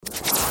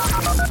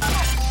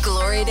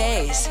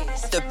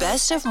GloryDaze. The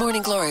best of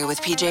Morning Glory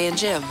with PJ and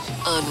Jim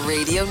on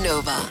Radio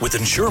Nova. With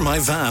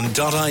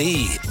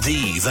InsureMyVan.ie,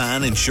 the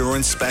van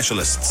insurance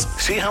specialists.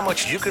 See how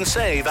much you can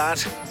save at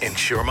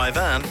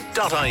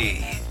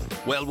InsureMyVan.ie.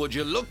 Well, would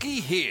you looky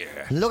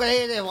here? Look at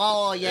it.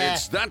 Oh, yeah.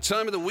 It's that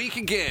time of the week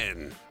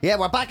again. Yeah,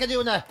 we're back and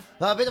doing a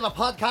bit of a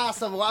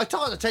podcast. I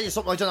thought I'd tell you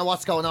something. I don't know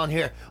what's going on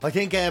here. I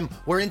think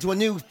we're into a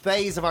new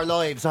phase of our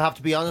lives, I have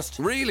to be honest.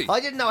 Really? I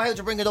didn't know how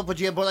to bring it up with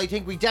you, but I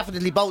think we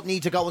definitely both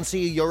need to go and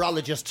see a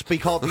urologist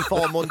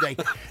before Monday.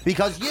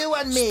 Because you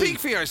and me... Speak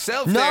for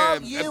yourself no,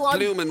 there, you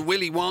blooming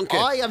Willy Wonka.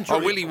 I am Or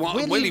Willy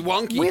Wonky. Willy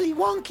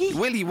Wonky?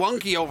 Willy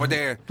Wonky over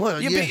there. Well,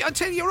 I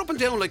tell you, you're up and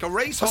down like a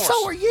racehorse.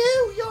 So are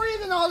you. You're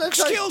in and all that.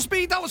 Excuse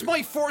me, that was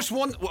my first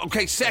one.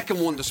 Okay, second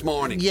one this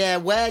morning. Yeah,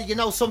 well, you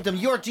know something.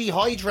 You're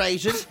dehydrated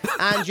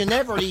and you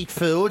never eat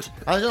food.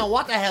 I don't know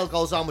what the hell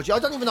goes on with you. I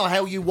don't even know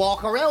how you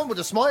walk around with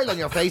a smile on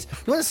your face.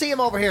 You want to see him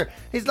over here?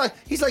 He's like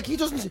he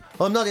doesn't.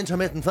 I'm not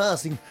intermittent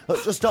fasting. You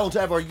just don't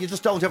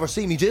ever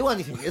see me do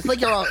anything. It's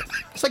like you're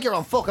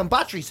on fucking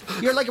batteries.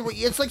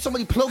 It's like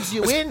somebody plugs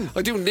you in.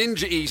 I do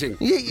ninja eating.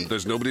 Yeah.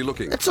 There's nobody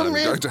looking. It's I'm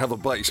unreal. going to have a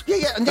bite.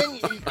 Yeah, and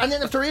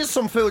then if there is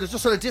some food, it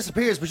just sort of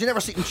disappears, but you never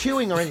see them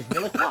chewing or anything.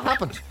 You're like, what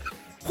happened?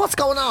 What's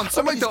going on?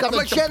 Somebody's got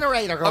a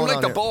generator going on. I'm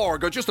like the here.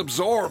 Borg. I just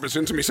absorb it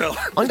into myself.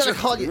 I'm going to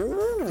call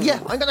you... Yeah,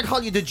 I'm going to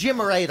call you the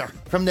Gymerator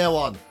from now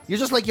on. You're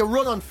just like you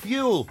run on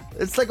fuel.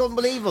 It's like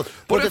unbelievable.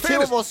 But the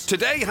fairness, two of us...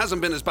 Today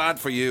hasn't been as bad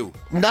for you.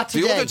 Not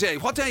today. The other day.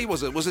 What day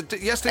was it? Was it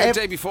yesterday or the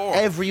day before?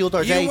 Every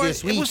other day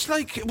this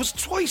week. It was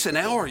twice an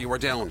hour you were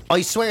down.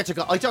 I swear to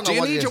God. I don't know what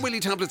it is. Do you need your Willy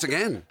tablets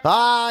again?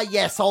 Ah,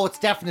 yes. Oh, it's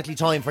definitely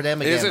time for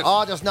them again. Is it?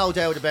 Oh, there's no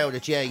doubt about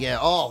it. Yeah.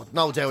 Oh,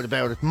 no doubt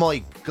about it.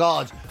 My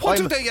God. What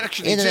do they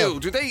actually do?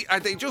 Are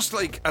they just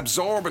like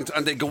absorbent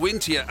and they go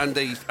into you and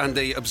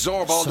they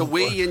absorb all the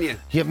whey in you?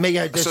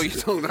 Yeah, so you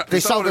don't.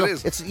 Is that what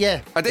it is?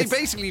 Are they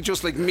basically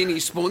just like mini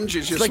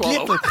sponges you like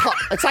swallow?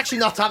 It's actually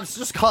not that. It's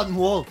just cotton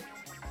wool.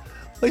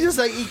 I just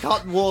eat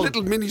cotton wool.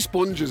 Little mini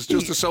sponges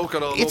just to soak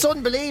it all It's up.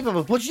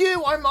 unbelievable. But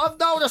I've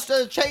noticed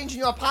a change in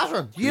your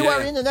pattern. You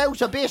are in and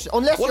out a bit,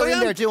 unless you're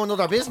in there doing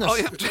other business.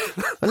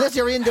 Unless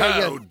you're in there.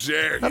 How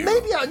dare you?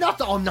 Maybe I'm not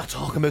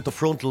talking about the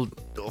frontal.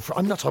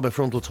 I'm not talking about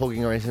frontal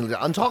tugging or anything like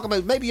that. I'm talking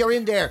about maybe you're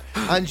in there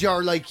and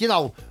you're like,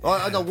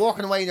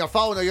 walking away on your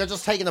phone, or you're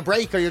just taking a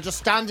break, or you're just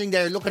standing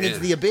there looking into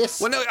the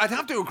abyss. Well, no, I'd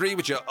have to agree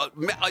with you.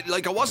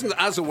 I wasn't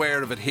as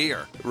aware of it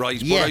here,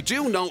 right? Yeah. But I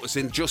do notice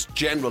in just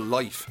general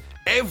life,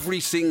 every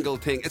single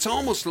thing. It's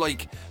almost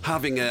like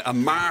having a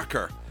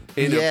marker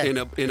in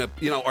a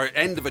or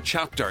end of a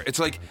chapter. It's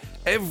like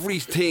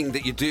everything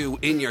that you do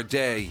in your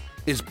day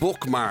is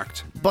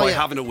bookmarked by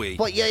having a wee.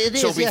 But it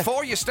is. So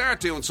before you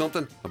start doing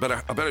something, I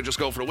better just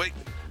go for a wee.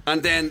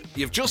 And then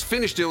you've just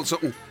finished doing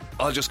something,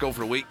 I'll just go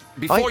for a wee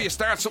before you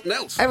start something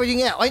else.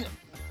 Everything,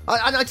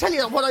 and I tell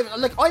you what,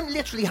 I'm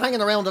literally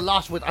hanging around a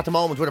lot at the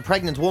moment with a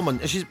pregnant woman.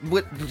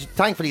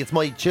 Thankfully, it's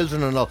my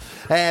children-in-law.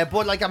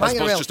 But like I'm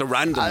hanging around, just a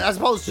random, as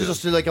opposed to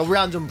just like a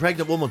random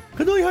pregnant woman.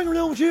 Can I hang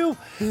around with you?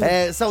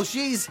 So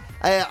she's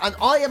and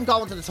I am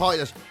going to the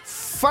toilet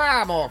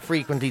far more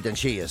frequently than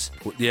she is.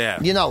 Yeah,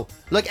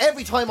 like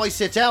every time I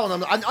sit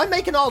down, I'm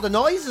making all the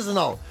noises and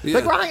all. Yeah.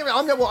 Like we're hanging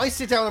around. I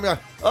sit down and I'm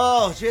like,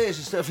 oh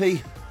Jesus,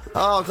 Steffi.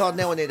 Oh God,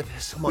 now I need a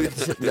piss. I'm only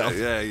after sitting down.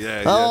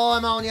 Yeah. Oh,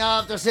 I'm only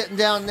after sitting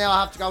down now.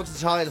 I have to go to the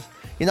toilet.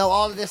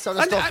 All of this sort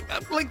of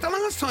stuff. Like the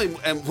last time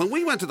when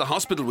we went to the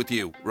hospital with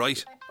you,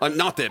 right?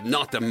 Not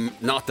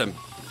the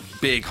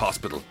big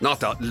hospital, not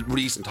that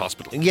recent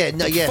hospital.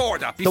 Before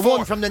that, the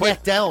one from the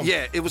neck down.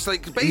 Yeah, it was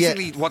like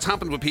basically what's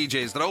happened with PJ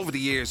is that over the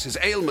years his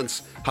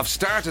ailments have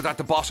started at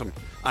the bottom,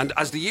 and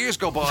as the years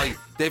go by,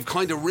 they've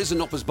kind of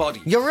risen up his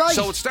body. You're right.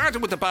 So it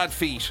started with the bad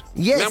feet.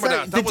 Yes, remember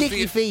that? The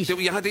dicky feet.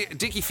 You had the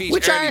dicky feet,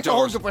 which early aren't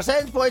doors.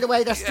 100%, by the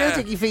way. They're still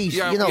dicky feet.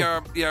 Your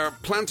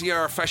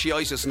plantar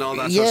fasciitis and all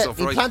that sort of stuff,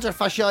 right? Plantar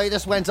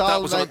fasciitis went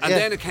all right. And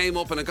then it came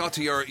up and it got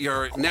to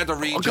your nether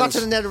regions. I got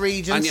to the nether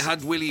regions. And you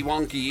had Willy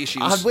Wonky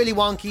issues. I had Willy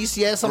Wonkies,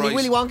 yes.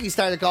 Willy Wonky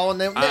started going.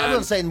 Now,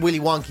 everyone's saying Willy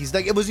Wonkies.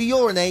 Like, it was a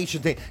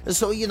urination thing.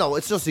 So,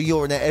 it's just a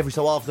urinate. Every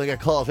so often I get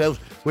caught out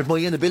with my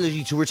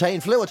inability to retain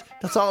fluid.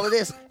 That's all it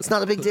is. It's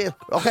not a big deal.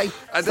 Okay?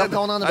 Stop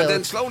going on about it. And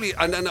then slowly,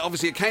 and then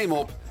obviously it came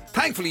up.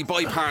 Thankfully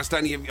bypassed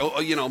any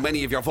of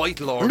many of your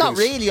vital organs. Not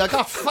really. I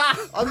got fat.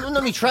 None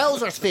of my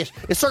trousers fit.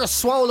 It sort of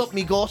swelled up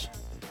my gut.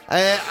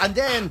 And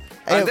then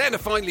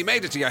it finally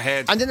made it to your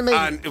head, and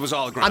it was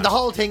all grand. And the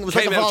whole thing was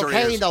like a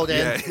volcano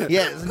then.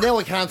 Yeah. Now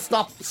I can't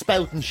stop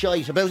spouting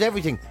shite about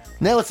everything.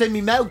 Now it's in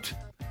my mouth.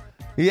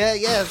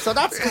 Yeah. So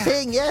that's the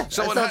thing. Yeah.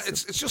 So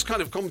it's just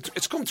kind of come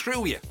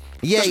through you.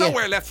 Yeah. There's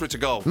nowhere left for it to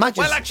go.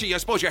 Well, actually, I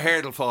suppose your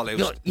hair will fall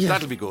out. Yeah,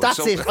 that'll be good.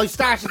 That's it. I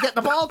started getting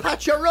the ball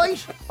patch. You're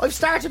right. I've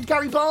started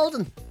Gary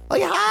Baldwin. I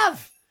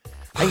have.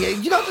 And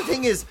the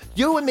thing is,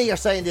 you and me are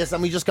saying this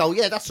and we just go,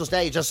 yeah, that's just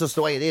age, that's just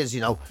the way it is,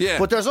 Yeah.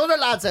 But there's other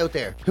lads out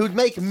there who'd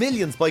make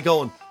millions by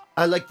going,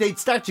 they'd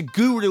start to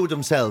guru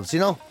themselves,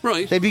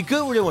 Right. They'd be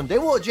guruing. They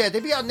would, yeah.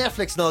 They'd be on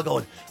Netflix and all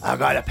going, I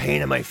got a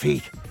pain in my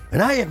feet.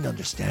 And I didn't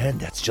understand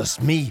that's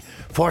just me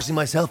forcing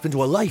myself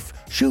into a life,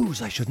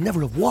 shoes I should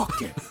never have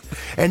walked in.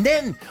 And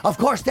then, of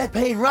course, that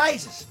pain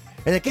rises,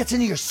 and it gets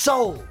into your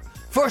soul.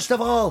 First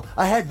of all,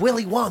 I had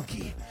Willy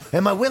Wonky,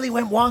 and my Willy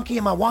went wonky,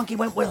 and my wonky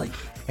went Willy.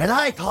 And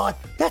I thought,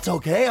 that's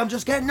okay, I'm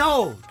just getting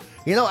old.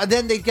 You know, and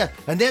then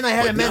I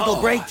had a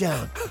mental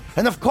breakdown.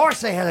 And of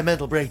course I had a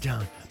mental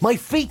breakdown. My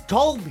feet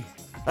told me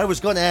I was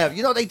going to have,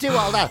 you know, they do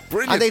all that.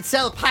 Brilliant. And they'd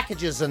sell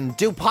packages and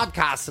do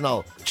podcasts and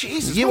all.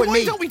 Jesus, you and why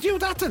me. don't we do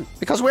that then?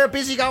 Because we're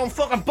busy going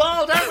fucking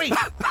bald, aren't we?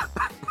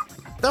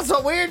 That's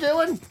what we're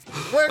doing.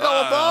 We're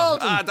going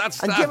bald and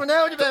giving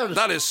out about it.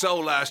 That is so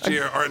last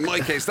year, or in my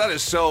case, that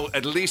is so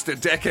at least a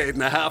decade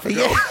and a half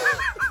ago. Yeah.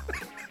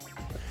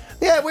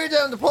 Yeah, we're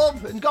down the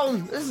pub and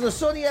going, this is a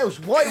sunny out.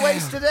 Why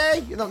waste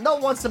today? You know, no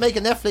one wants to make a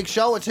Netflix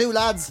show with two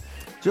lads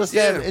just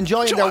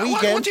enjoying their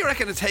weekend. What do you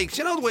reckon it takes?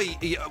 You know the way,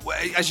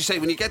 as you say,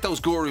 when you get those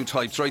guru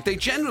types, right,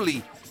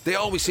 they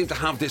always seem to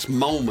have this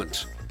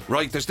moment.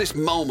 Right, there's this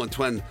moment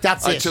when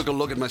I took a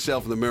look at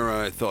myself in the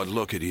mirror. I thought,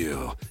 look at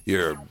you.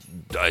 You're,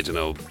 I don't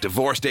know,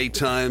 divorced 8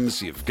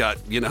 times. You've got,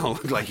 you know,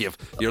 like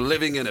you're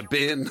living in a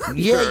bin.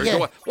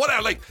 Yeah.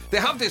 Whatever. Like they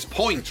have this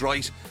point,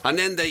 right, and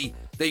then they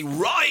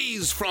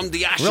rise from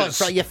the ashes. Right,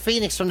 so you're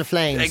phoenix from the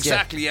flames.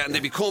 Exactly, yeah, and they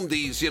become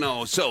these, you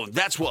know. So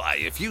that's why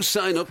if you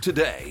sign up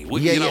today,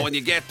 you know, and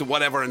you get the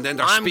whatever, and then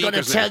there's I'm speakers.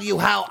 going to tell you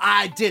how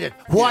I did it.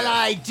 What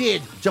I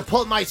did to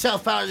pull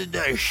myself out of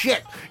the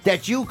shit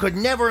that you could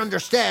never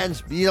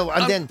understand. You know,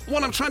 and then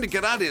what I'm trying to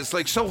get at is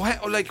like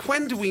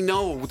when do we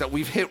know that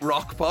we've hit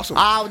rock bottom?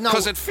 Oh no,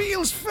 because it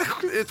feels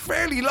it's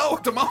fairly low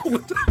at the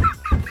moment.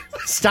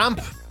 Stamp.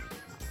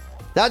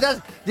 That's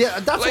like,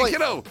 why, you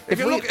know,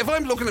 if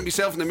I'm looking at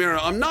myself in the mirror,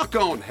 I'm not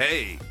going,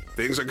 hey,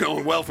 things are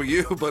going well for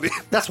you, buddy.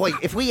 That's why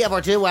if we ever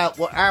do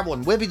our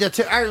one, we'll be our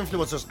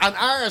influencers, and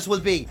ours will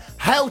be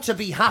how to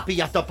be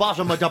happy at the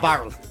bottom of the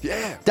barrel.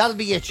 Yeah. That'll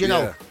be it, you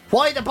know.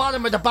 Why the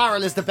bottom of the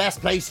barrel is the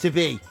best place to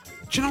be.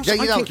 Do you know,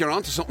 I think you're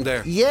onto something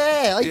there.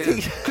 Yeah, I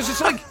think. Because it's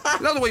like,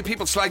 you know the way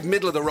people slag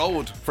middle of the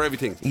road for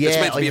everything? Yeah,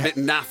 it's meant to be a bit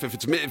naff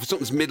if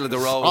something's middle of the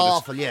road.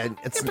 Awful,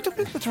 but the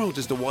middle of the road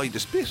is the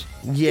widest bit.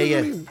 Yeah, you know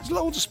what I mean? There's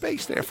loads of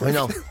space there for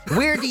everything. I know.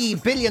 We're the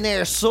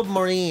billionaire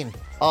submarine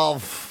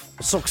of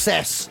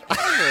success.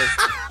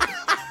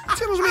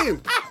 See what I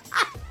mean?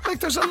 Like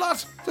there's a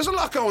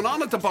lot going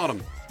on at the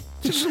bottom.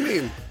 Do you know what I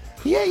mean?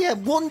 Yeah.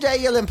 One day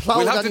you'll implode.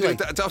 We'll have anyway.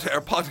 to do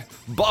our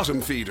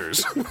bottom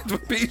feeders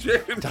with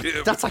PJ and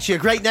Jim. That's actually a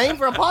great name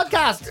for a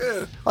podcast.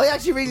 Yeah. I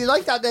actually really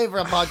like that name for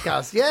a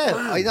podcast. Yeah,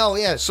 I know,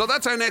 yeah. So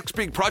that's our next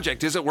big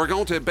project, is it? We're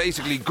going to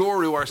basically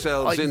guru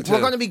ourselves into... We're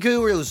going to be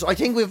gurus. I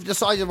think we've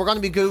decided we're going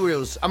to be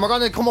gurus. And we're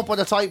going to come up with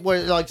a type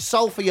where, like,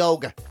 sofa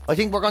yoga. I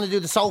think we're going to do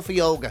the sofa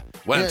yoga.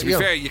 Well, to be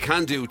fair, you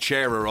can do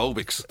chair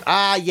aerobics.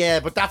 Yeah,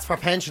 but that's for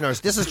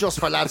pensioners. This is just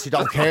for lads who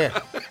don't care.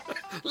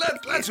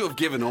 Lads who have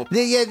given up.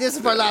 Yeah, this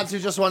is for lads who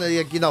just want to,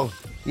 you know,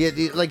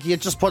 you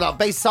just put out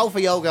base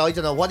sofa yoga. I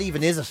don't know, what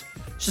even is it?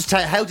 It's just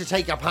how to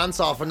take your pants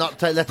off and not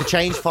let the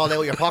change fall out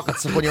of your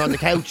pockets when you're on the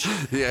couch.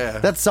 Yeah,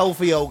 that's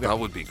sofa yoga. That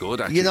would be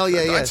good, actually. You know,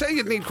 I'd say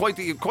you'd need quite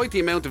the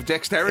amount of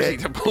dexterity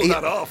to pull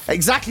that off.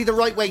 Exactly the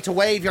right way to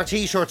wave your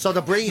t-shirt so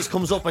the breeze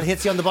comes up and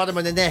hits you on the bottom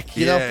of the neck.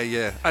 You know?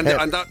 Yeah. And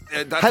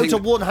that how thing, to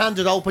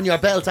one-handed open your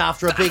belt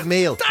after a big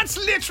meal.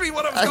 That's literally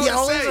what I was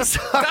going to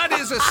say. That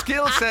is a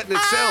skill set in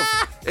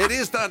itself. It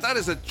is that. That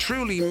is a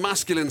truly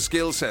masculine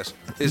skill set.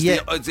 Is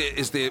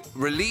the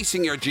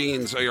releasing your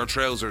jeans or your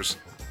trousers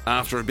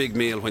after a big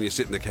meal when you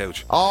sit in the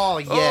couch. Oh,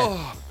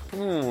 yeah.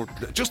 Oh,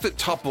 just the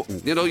top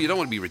button. You know, you don't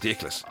want to be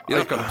ridiculous. You're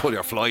not going to pull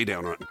your fly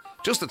down or anything.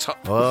 Just the top.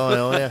 Oh,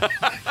 no, yeah.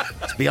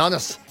 To be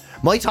honest,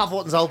 my top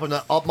button's open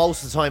up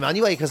most of the time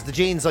anyway, because the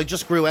jeans, I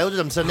just grew out of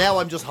them. So now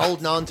I'm just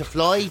holding on to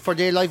fly for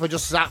dear life. I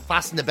just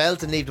fasten the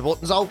belt and leave the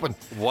buttons open.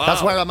 Wow.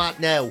 That's where I'm at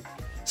now.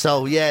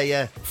 So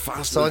yeah.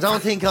 So I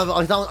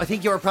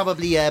think you're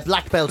probably a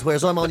black belt,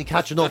 whereas I'm only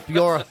catching up.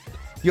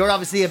 You're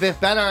obviously a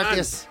bit better at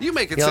this. You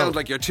make it sound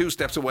like you're 2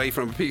 steps away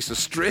from a piece of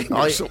string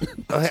or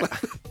something.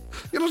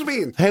 You know what I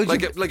mean?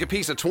 Like a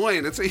piece of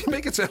twine. You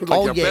make it sound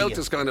like your belt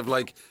is kind of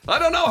like, I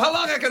don't know how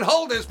long I can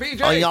hold this,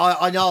 PJ.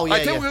 I know. Yeah,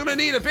 I think we're going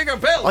to need a bigger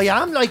belt. I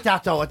am like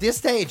that though at this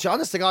stage.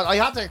 Honest to God, I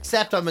had to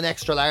accept I'm an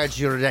extra large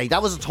the other day.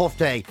 That was a tough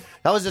day.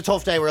 That was a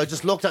tough day where I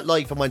just looked at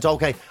life and went,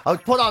 okay, I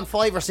would put on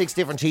 5 or 6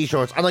 different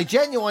t-shirts, and I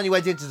genuinely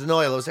went into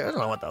denial. I was like, I don't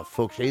know what the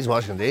fuck she's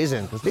washing these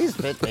in, because these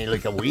fit me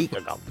like a week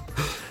ago.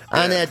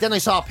 And then I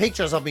saw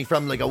pictures of me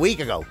from like a week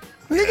ago.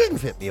 They didn't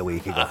fit me a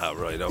week ago.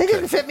 Right, okay. They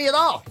didn't fit me at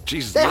all.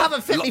 Jesus, they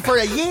haven't fit me for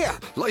a year.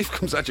 Life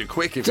comes at you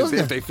quick if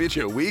they fit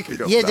you a week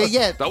ago. Yeah,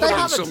 that would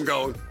have some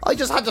going. I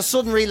just had the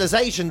sudden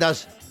realisation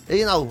that,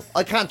 you know,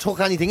 I can't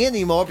tuck anything in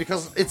anymore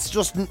because it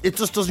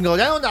just doesn't go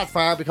down that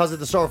far because of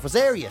the surface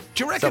area.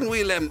 Do you reckon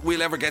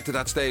we'll ever get to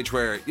that stage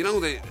where, you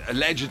know,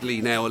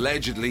 allegedly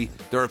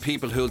there are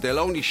people who they'll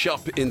only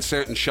shop in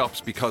certain shops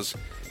because,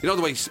 you know,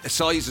 the way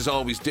size is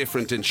always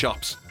different in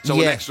shops. So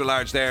an extra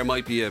large there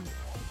might be a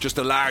just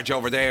a large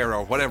over there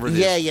or whatever it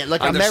is. Yeah.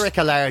 Like And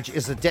America large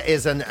is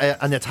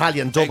an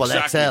Italian double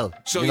XL.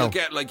 So you'll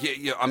get like,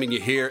 you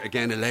hear,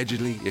 again,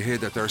 allegedly, you hear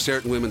that there are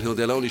certain women who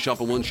they'll only shop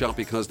in one shop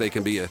because they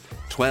can be a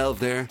 12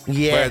 there,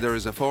 where there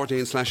is a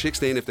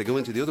 14/16 if they go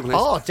into the other place.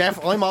 Oh,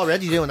 definitely. I'm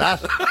already doing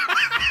that.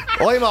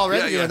 I'm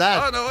already doing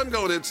that. Oh, no, I'm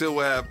going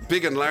into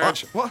big and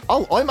large. What?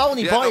 Oh, I'm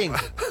only buying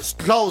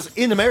clothes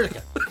in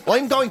America.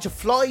 I'm going to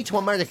fly to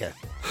America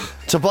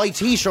to buy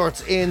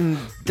T-shirts in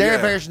their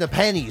version of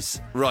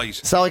pennies. Right.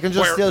 So I can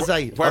just still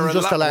say, I'm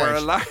just a large. Where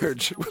a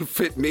large will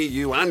fit me,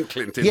 you and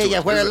Clint into Yeah,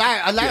 it. where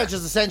a large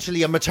is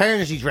essentially a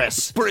maternity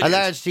dress. Brilliant. A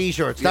large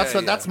T-shirt.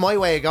 That's my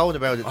way of going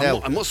about it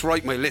now. I must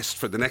write my list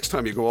for the next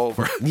time you go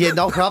over. Yeah,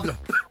 no problem.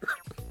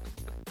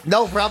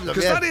 No problem.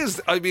 Because that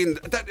is, I mean,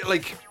 that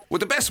like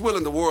with the best will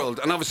in the world,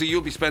 and obviously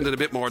you'll be spending a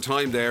bit more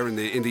time there in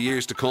the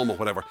years to come or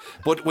whatever.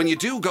 But when you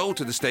do go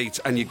to the States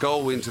and you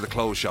go into the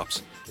clothes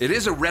shops, it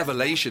is a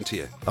revelation to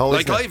you. Oh,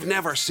 like I've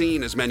never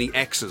seen as many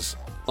X's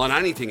on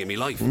anything in my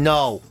life.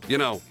 No. You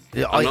know.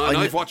 Yeah,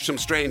 I've watched some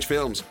strange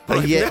films. But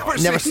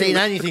I've never seen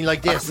anything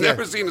like this. I've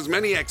never seen as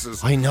many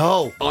X's. I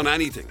know. On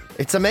anything.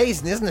 It's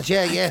amazing, isn't it?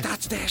 Yeah.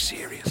 That's dead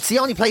serious. It's the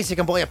only place you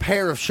can buy a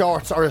pair of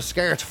shorts or a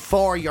skirt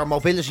for your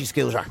mobility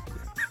scooter.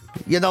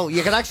 You know,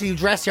 you can actually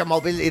dress your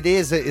mobility.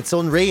 It's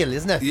unreal,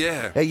 isn't it?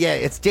 Yeah. Yeah,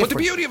 it's different. But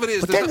the beauty of it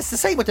is... But then it's the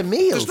same with the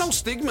meals. There's no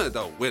stigma,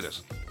 though, with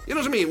it. You know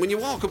what I mean? When you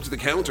walk up to the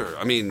counter,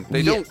 I mean,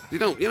 they don't,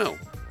 you know...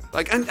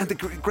 Like, and the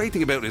great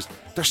thing about it is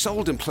they're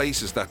sold in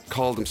places that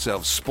call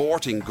themselves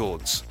sporting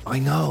goods. I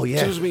know,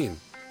 yeah. Do you know what I mean?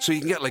 So you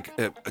can get like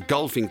a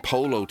golfing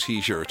polo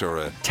T-shirt or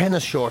a...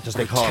 tennis short, as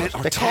they call it.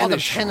 They call them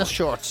tennis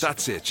shorts.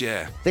 That's it,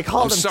 yeah. They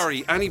call them...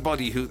 sorry,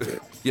 anybody who...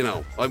 You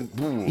know,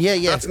 Yeah.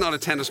 That's not a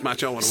tennis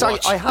match I want to Sorry,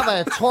 watch. I have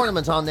a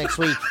tournament on next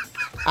week,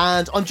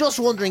 and I'm just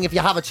wondering if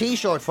you have a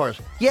T-shirt for it.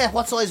 Yeah,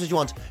 what size would you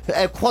want?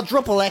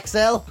 Quadruple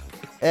XL.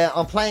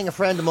 I'm playing a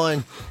friend of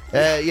mine.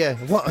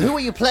 Who are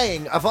you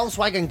playing? A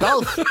Volkswagen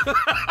Golf?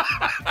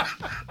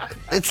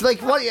 It's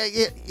like, what,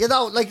 you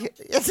know, like,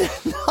 it's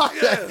not...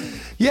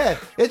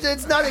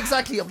 it's not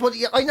exactly... But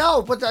I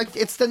know, but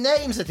it's the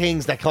names of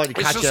things that kind of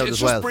catch out as well. It's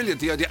just brilliant,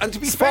 the idea. And to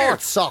be fair...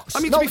 Sports socks. I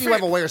mean, nobody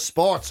ever wears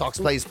sports socks,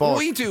 plays sports.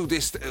 We do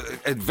this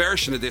a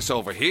version of this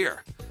over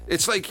here.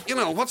 It's like, you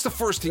know, what's the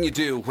first thing you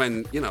do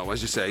when, you know,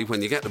 as you say,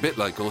 when you get a bit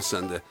like us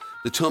and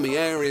the tummy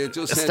area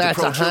just tends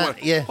to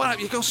protrude? Well,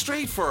 you go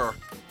straight for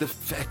the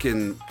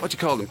fucking, what do you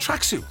call them,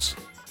 tracksuits.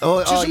 Oh,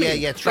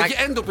 yeah. Like you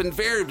end up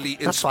invariably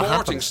in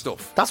sporting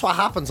stuff. That's what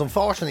happens,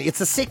 unfortunately.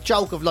 It's a sick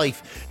joke of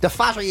life. The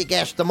fatter you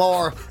get, the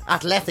more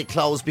athletic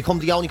clothes become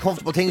the only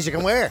comfortable things you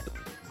can wear.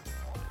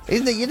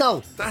 Isn't it? You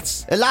know,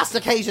 that's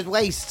elasticated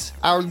waists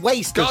are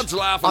wasted God's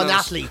laughing on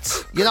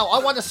athletes. You know, I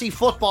want to see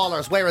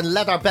footballers wearing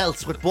leather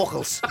belts with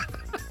buckles.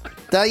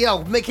 You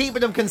know,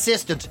 keeping them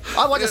consistent.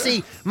 I want to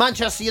see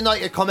Manchester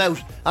United come out,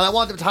 and I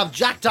want them to have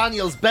Jack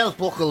Daniels belt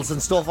buckles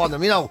and stuff on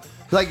them. You know,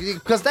 like,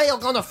 because they are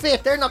going to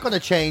fit. They're not going to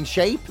change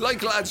shape.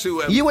 Like lads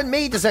who you and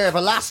me deserve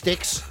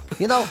elastics.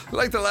 You know,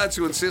 like the lads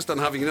who insist on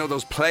having, you know,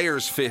 those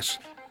players fit.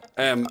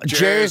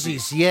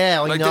 Jerseys,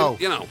 yeah, I know.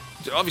 You know,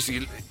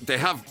 obviously they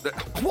have.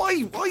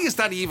 Why is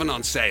that even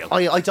on sale?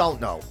 I don't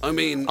know. I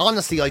mean,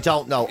 honestly, I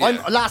don't know.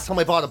 Yeah. Last time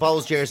I bought a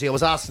Bowes jersey, I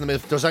was asking them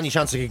if there's any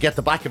chance I could get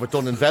the back of it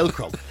done in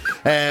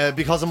Velcro,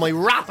 because of my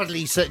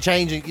rapidly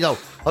changing. You know,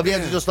 I'll be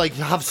able to just like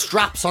have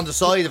straps on the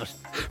side of it.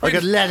 I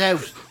could let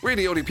out. We're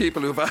the only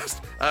people who've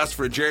asked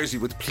for a jersey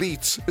with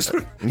pleats.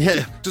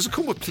 Yeah. Does it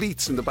come with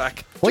pleats in the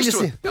back? What you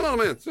see? You know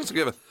what I mean? Just to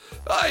give it.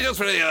 Just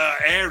really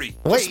airy.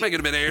 Just make it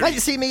a bit airy. Wait, you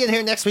see me in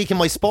here next week in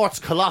my sports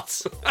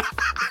culottes.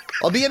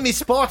 I'll be in my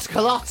sports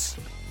culottes.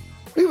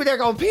 We were there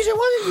going, Peter,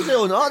 what are you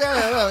doing?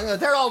 Oh,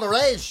 they're all the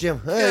rage, Jim.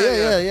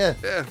 Yeah.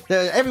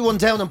 Everyone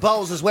down in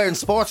Bowes is wearing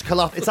sports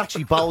culottes. It's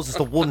actually Bowes is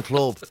the one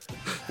club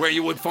where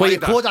you would find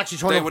that. Could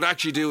actually would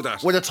actually do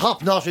that. With a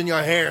top knot in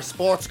your hair,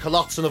 sports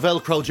culottes and a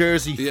Velcro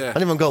jersey. Yeah. And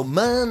everyone go,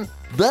 man,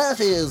 that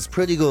is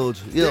pretty good.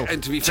 You know,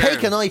 and to be fair,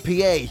 take an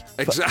IPA.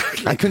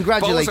 Exactly. And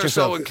congratulate Bowes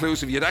yourself. are so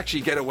inclusive. You'd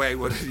actually get away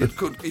with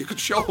it. You could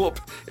show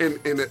up in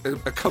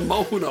a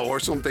kimono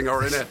or something,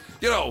 or in a,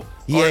 you know,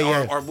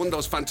 or one of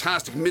those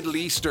fantastic Middle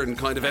Eastern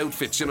kind of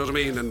outfits. You know what I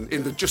mean?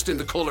 And just in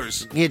the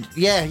colours.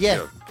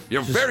 Yeah.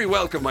 You're very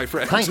welcome, my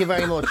friend. Thank you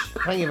very much.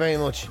 Thank you very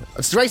much.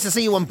 It's nice to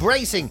see you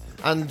embracing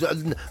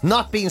and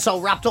not being so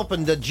wrapped up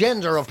in the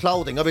gender of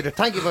clothing. I mean,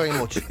 thank you very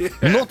much. Yeah.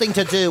 Nothing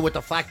to do with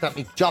the fact that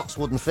my jocks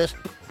wouldn't fit.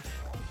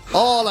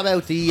 All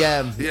about the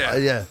I'm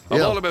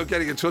all about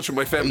getting in touch with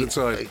my feminine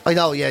side. I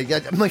know,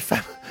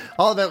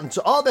 all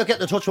about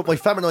getting in touch with my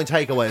feminine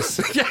takeaways.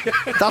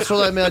 That's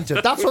what I'm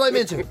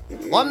into.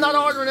 I'm not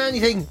ordering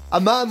anything a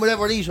man would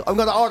ever eat. I'm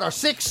going to order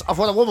 6 of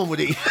what a woman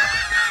would eat.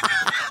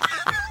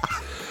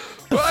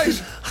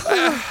 Right.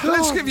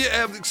 Let's give you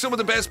some of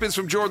the best bits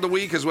from during the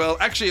week as well.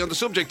 Actually, on the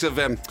subject of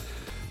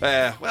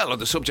On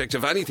the subject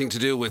of anything to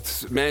do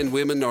with men,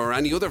 women, or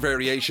any other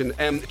variation,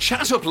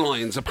 chat-up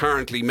lines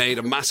apparently made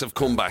a massive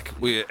comeback.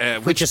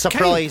 Which is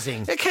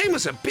surprising. It came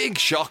as a big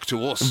shock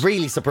to us.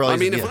 Really surprising. I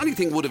mean, if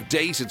anything would have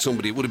dated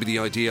somebody, it would have been the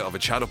idea of a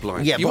chat-up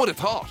line. Yeah, you would have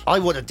thought. I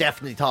would have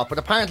definitely thought. But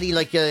apparently,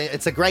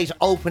 it's a great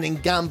opening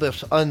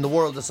gambit in the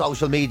world of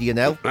social media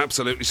now.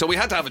 Absolutely. So we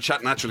had to have a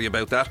chat naturally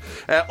about that.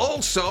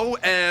 Also,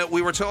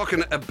 we were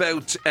talking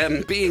about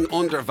being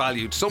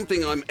undervalued,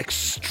 something I'm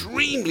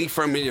extremely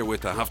familiar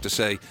with, I have to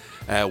say.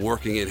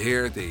 Working in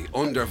here, the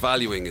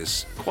undervaluing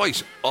is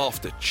quite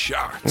off the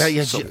charts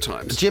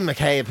sometimes. Jim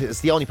McCabe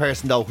is the only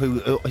person, though,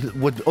 who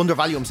would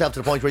undervalue himself to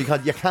the point where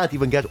you can't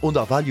even get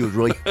undervalued,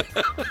 right?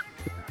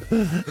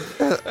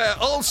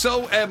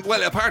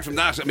 Apart from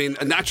that, I mean,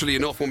 naturally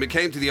enough, when we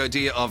came to the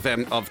idea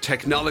of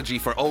technology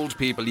for old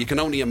people, you can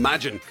only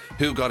imagine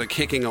who got a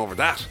kicking over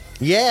that.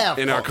 Yeah.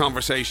 In our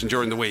conversation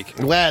during the week.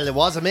 Well, it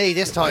wasn't me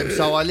this time,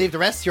 so I'll leave the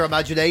rest to your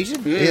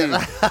imagination.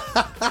 Yeah.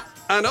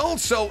 And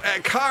also,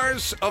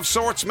 cars of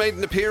sorts made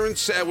an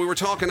appearance. We were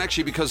talking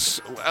actually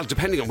because, well,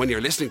 depending on when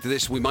you're listening to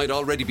this, we might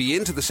already be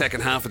into the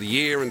second half of the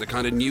year and the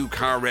kind of new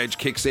car reg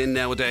kicks in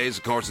nowadays.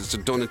 Of course, it's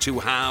done in two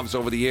halves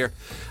over the year.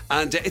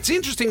 And it's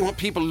interesting what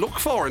people look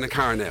for in a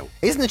car now.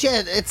 Isn't it,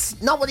 yeah?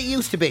 It's not what it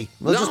used to be.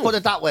 We'll just put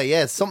it that way,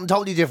 yeah. It's something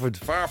totally different.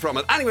 Far from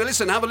it. Anyway,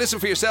 listen, have a listen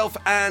for yourself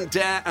and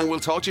we'll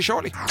talk to you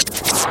shortly.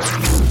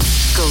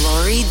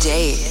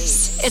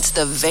 GloryDaze. It's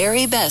the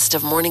very best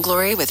of Morning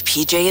Glory with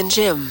PJ and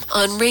Jim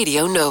on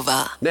Radio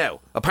Nova. Now,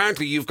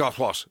 apparently you've got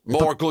what?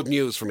 More good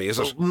news for me, is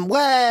it?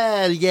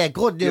 Well, yeah,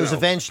 good news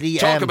eventually.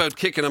 Talk about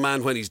kicking a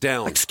man when he's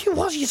down. Excuse,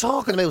 what are you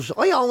talking about?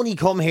 I only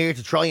come here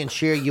to try and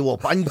cheer you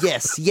up. And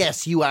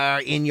yes, you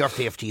are in your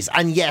 50s.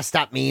 And yes,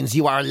 that means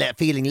you are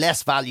feeling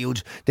less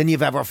valued than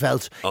you've ever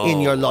felt in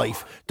your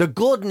life. The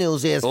good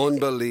news is...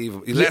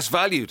 Unbelievable. Less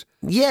valued?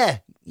 Yeah.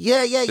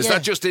 Is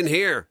that just in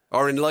here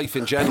or in life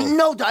in general?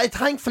 No,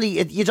 thankfully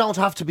you don't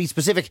have to be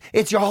specific.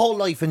 It's your whole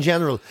life in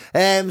general.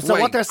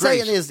 What they're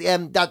saying is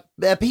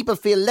that people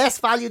feel less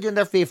valued in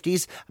their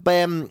 50s.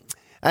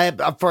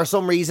 For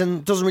some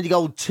reason, doesn't really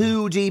go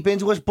too deep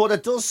into it, but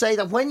it does say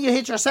that when you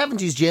hit your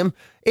 70s, Jim,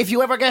 if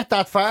you ever get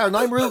that far, and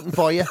I'm rooting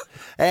for you,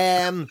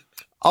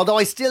 although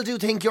I still do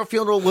think your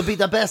funeral will be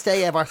the best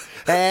day ever.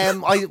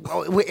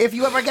 If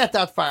you ever get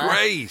that far,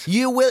 great.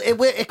 You will.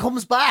 It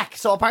comes back.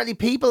 So apparently,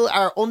 people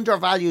are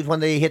undervalued when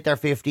they hit their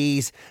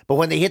 50s, but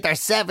when they hit their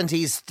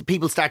 70s,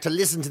 people start to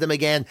listen to them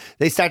again.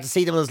 They start to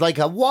see them as like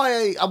a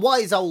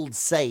wise old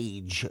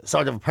sage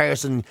sort of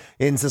person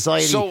in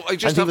society. So I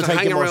just have to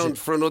hang around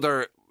for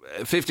another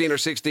 15 or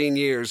 16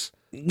 years.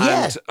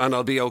 Yeah. And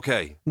I'll be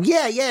okay.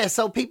 Yeah.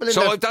 So people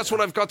that's what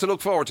I've got to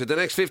look forward to. The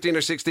next 15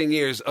 or 16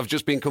 years of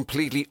just being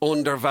completely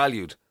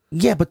undervalued.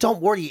 Yeah, but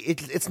don't worry.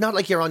 It's not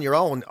like you're on your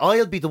own.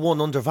 I'll be the one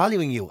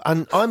undervaluing you,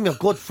 and I'm your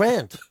good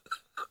friend.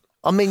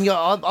 I mean,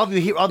 I'll be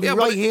here. I'll be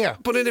right here.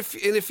 But in a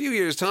few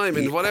years' time,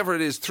 in whatever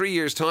it is, 3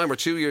 years' time or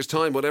 2 years'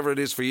 time, whatever it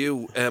is for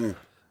you, then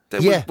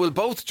we'll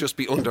both just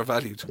be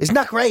undervalued. Isn't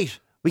that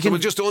great? We'll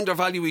just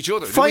undervalue each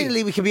other.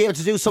 Finally, we can be able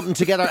to do something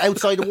together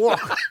outside of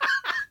work.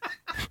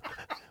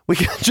 We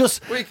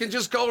can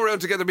just go around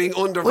together being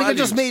undervalued. We can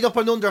just meet up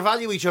and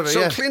undervalue each other.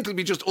 So Clint will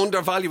be just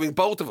undervaluing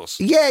both of us.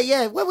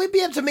 Yeah. Well, we'd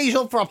be able to meet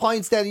up for a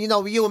pints then. You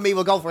know, you and me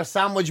will go for a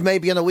sandwich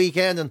maybe on a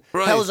weekend. And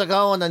how's it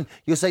going? And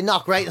you say,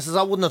 not great. I says,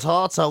 I wouldn't have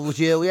thought so, would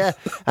you? Yeah.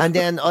 And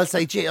then I'll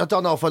say, gee, I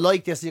don't know if I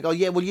like this. And you go,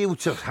 yeah, well, you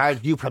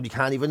probably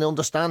can't even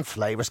understand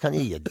flavours, can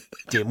you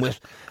dimwit?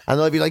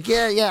 And I'll be like,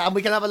 yeah. And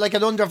we can have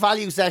an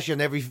undervalue session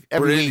every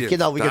week. You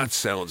know, we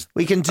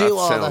can do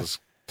all that.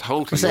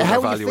 Totally. So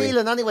how are you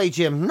feeling anyway,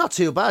 Jim? Not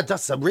too bad.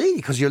 That's really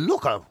because you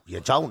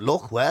don't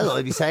look well.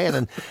 I'll be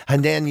saying,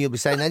 and then you'll be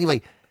saying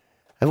anyway.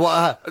 It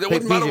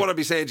wouldn't matter what I'd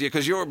be saying to you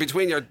because you're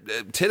between your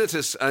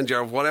tinnitus and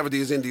your whatever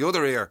is in the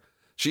other ear.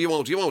 So you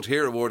won't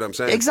hear a word I'm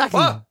saying. Exactly.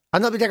 What?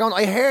 And I'll be there going,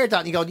 I heard that,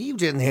 and you go, you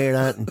didn't hear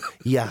that, and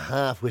you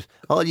have. With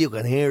all you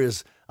can hear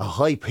is a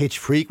high pitched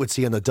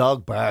frequency and a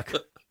dog bark.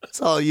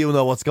 That's all you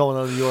know what's going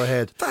on in your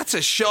head. That's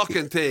a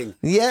shocking thing.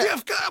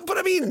 Yeah. But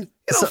I mean,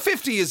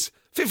 50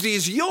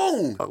 is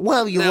young.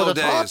 Well, you nowadays. Would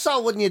have thought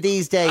so, wouldn't you,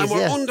 these days? And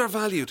we're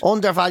undervalued.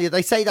 Undervalued.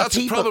 They say that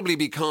that's probably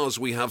because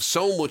we have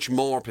so much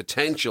more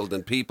potential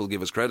than people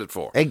give us credit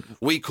for.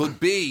 We could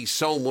be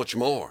so much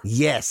more.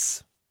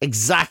 Yes,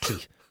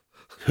 exactly.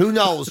 Who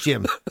knows,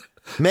 Jim?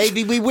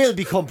 Maybe we will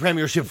become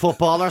Premiership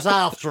footballers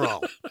after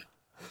all.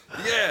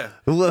 Yeah.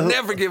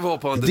 Never give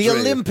up on the dream. The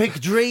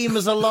Olympic dream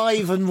is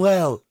alive and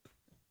well.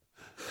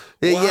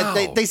 Wow.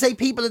 Yeah, they say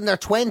people in their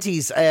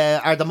 20s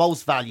are the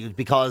most valued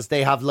because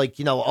they have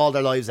all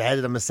their lives ahead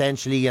of them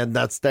essentially, and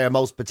that's their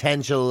most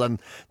potential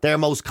and their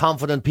most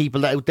confident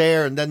people out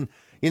there. And then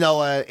in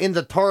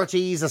the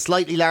 30s, a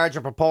slightly larger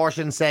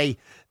proportion say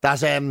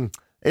that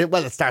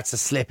It starts to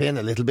slip in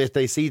a little bit.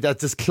 They see that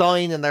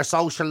decline in their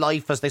social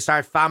life as they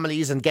start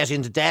families and get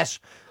into debt,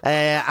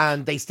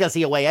 and they still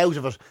see a way out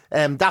of it.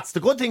 That's the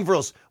good thing for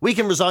us. We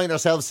can resign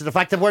ourselves to the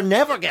fact that we're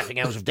never getting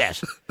out of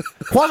debt.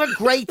 What a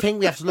great thing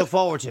we have to look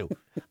forward to.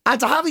 And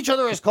to have each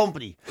other as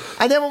company.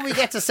 And then when we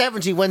get to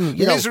 70, when,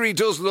 misery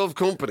does love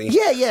company.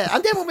 Yeah.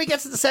 And then when we get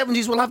to the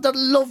 70s, we'll have that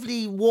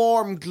lovely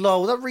warm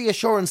glow, that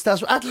reassurance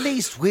that at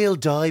least we'll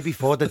die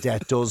before the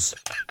debt does.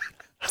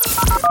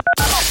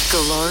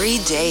 Glory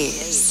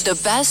Days. The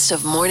best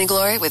of Morning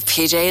Glory with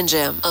PJ and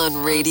Jim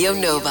on Radio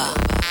Nova.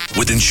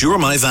 With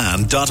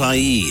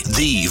InsureMyVan.ie,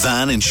 the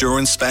van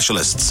insurance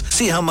specialists.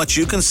 See how much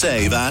you can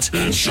save at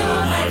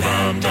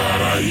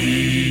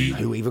InsureMyVan.ie.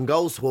 Who even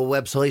goes to a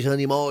website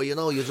anymore? You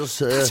just...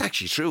 That's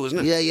actually true, isn't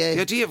it? Yeah.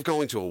 The idea of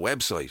going to a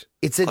website.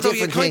 It's a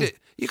different thing.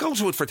 You go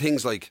to it for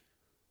things like,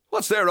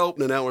 what's their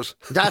opening hours?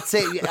 That's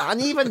it.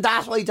 And even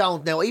that I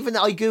don't know. Even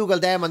I Google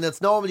them and it's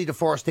normally the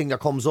first thing that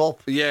comes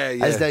up. Yeah.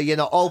 As they,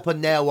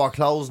 open now or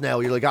close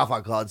now. You're like, oh,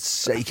 for God's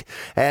sake.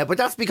 But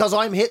that's because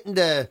I'm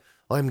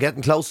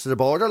getting close to the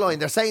borderline.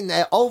 They're saying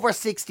over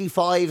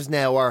 65s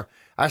now are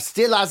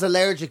still as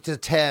allergic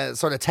to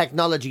sort of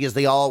technology as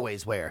they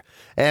always were.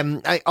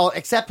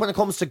 Except when it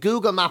comes to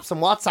Google Maps and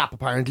WhatsApp,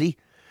 apparently.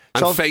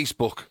 And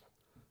Facebook.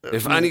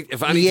 If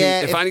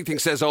anything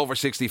says over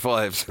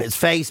 65s, it's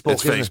Facebook.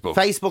 It's Facebook.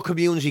 Facebook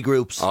community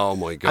groups. Oh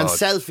my God! And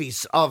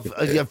selfies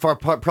for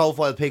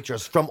profile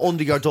pictures from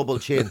under your double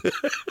chin.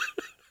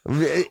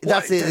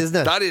 That's it, isn't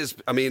it? That is.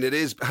 I mean, it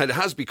is. It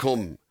has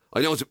become.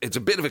 I know it's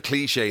a bit of a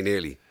cliche,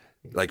 nearly.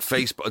 Like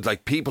Facebook,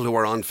 like people who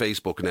are on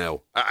Facebook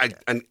now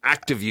and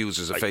active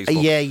users of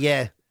Facebook.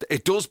 Yeah.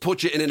 It does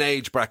put you in an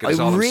age bracket. It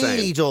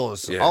really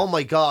does. Yeah. Oh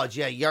my God!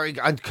 Yeah,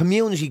 and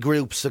community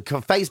groups,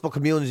 Facebook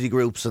community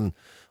groups, and.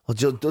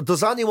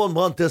 Does anyone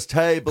want this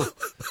table?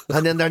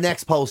 And then their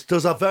next post,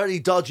 there's a very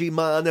dodgy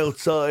man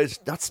outside.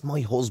 That's my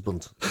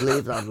husband.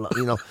 Leave that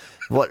alone.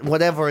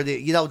 Whatever it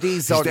is.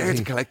 These sort of things. He's there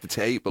to collect the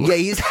table. Yeah,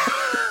 he's...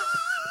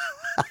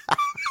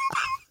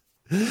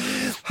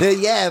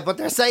 Yeah, but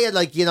they're saying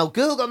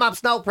Google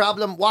Maps, no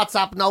problem.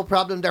 WhatsApp, no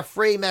problem. They're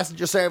free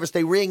messenger service.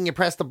 They ring, you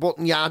press the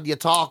button, you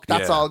talk.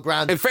 That's all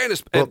grand. In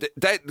fairness,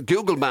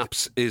 Google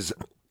Maps is...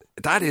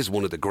 That is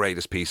one of the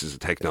greatest pieces of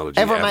technology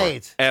ever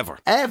made.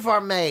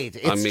 Ever made.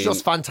 It's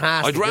just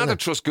fantastic. I'd rather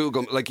trust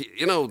Google.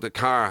 The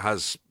car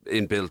has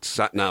inbuilt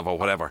sat nav or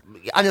whatever,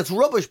 and it's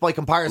rubbish by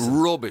comparison.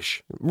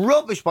 Rubbish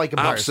by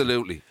comparison.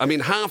 Absolutely. I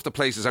mean, half the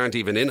places aren't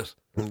even in it.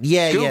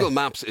 Yeah, Google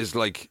Maps is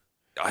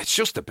it's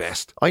just the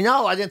best. I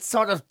know, and it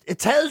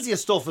tells you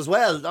stuff as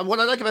well. And what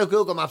I like about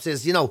Google Maps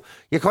is, you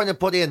kind of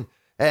put in.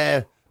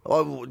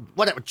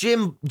 Whatever,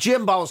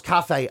 Jimbo's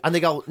Cafe, and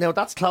they go, now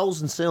that's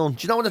closing soon.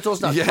 Do you know when it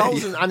does that?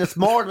 Closing, and it's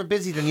more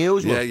busy than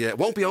usual. Yeah. It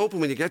won't be open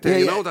when you get there.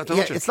 You know that,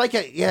 don't you? It's like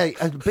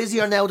and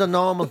busier now than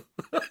normal.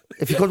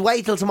 If you could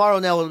wait till tomorrow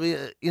now, it'll be,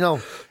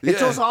 it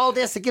does all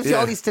this. It gives you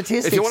all these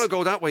statistics. If you want to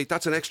go that way,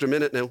 that's an extra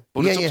minute now.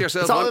 But it's up to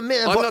yourself. I'm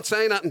not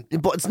saying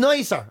that. But it's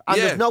nicer, and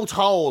there's no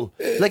toll.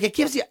 It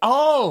gives you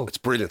all. It's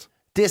brilliant.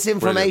 This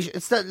information.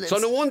 Brilliant. So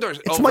no wonder.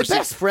 It's my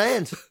best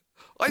friend.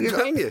 I'm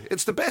telling you,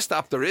 it's the best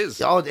app there is.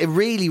 Oh, it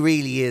really,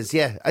 really is.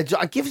 Yeah,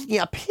 it gives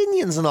you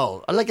opinions and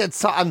all. I like it.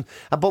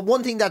 But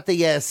one thing that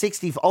the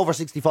over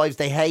 65s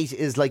they hate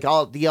is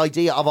all the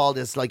idea of all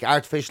this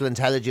artificial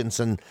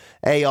intelligence and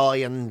AI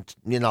and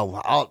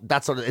all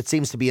that sort of. It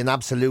seems to be an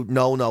absolute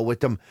no with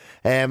them,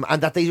 and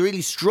that they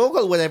really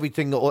struggle with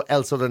everything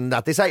else other than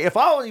that. They say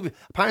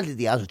apparently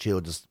the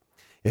attitude is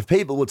if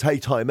people will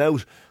take time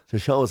out to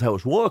show us how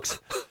it works.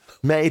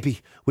 Maybe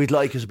we'd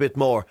like it a bit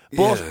more.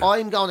 But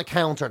I'm going to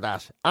counter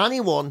that.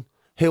 Anyone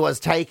who has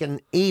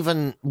taken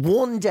even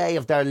one day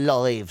of their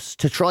lives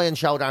to try and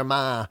show their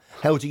ma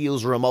how to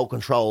use a remote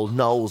control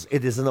knows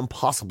it is an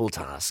impossible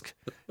task.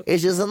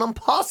 It is an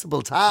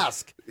impossible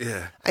task.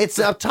 Yeah. It's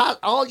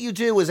all you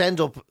do is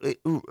end up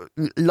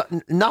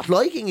not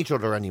liking each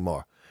other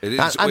anymore.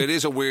 It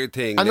is a weird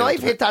thing. And I've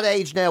hit that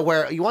age now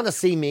where you want to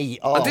see me.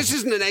 And this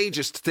isn't an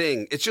ageist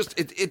thing. It's just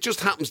it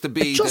just happens to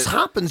be. It just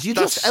happens. It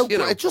just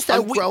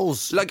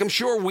outgrows. I'm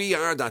sure we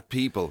are that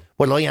people.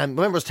 Well, I am.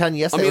 Remember I was telling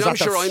you yesterday, I was at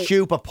that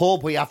stupid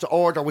pub where you have to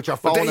order with your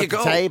phone at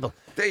the table.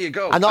 There you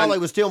go. And all I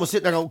was doing was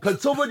sitting there going, can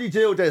somebody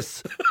do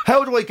this?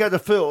 How do I get the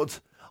food?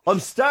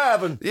 I'm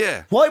starving.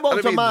 Yeah. Why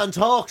won't a man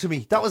talk to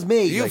me? That was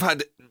me. You've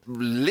had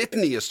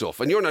litany of stuff,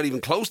 and you're not even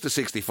close to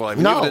 65.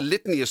 No. You've had a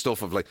litany of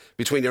stuff of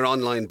between your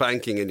online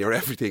banking and your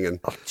everything and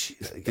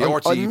the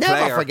RTE I'll never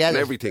player forget and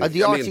it. everything.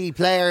 The RTE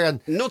player and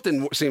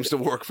nothing seems to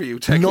work for you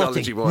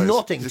technology-wise.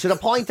 Nothing. To the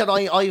point that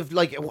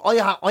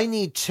I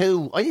need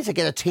to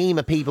get a team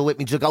of people with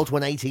me to go to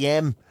an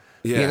ATM.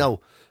 Yeah.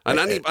 And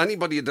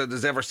anybody that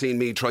has ever seen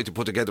me try to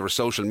put together a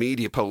social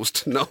media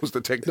post knows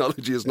that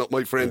technology is not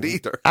my friend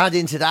either. Add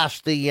into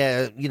that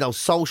the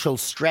social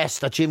stress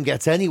that Jim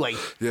gets anyway.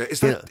 Yeah,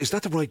 is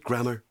that the right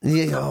grammar?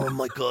 Yeah. Oh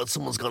my God,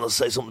 someone's gonna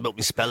say something about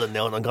me spelling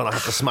now, and I'm gonna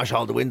have to smash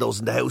all the windows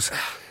in the house.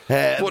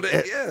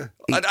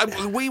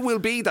 We will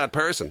be that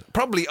person.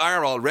 Probably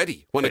are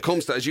already when it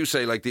comes to, as you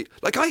say, like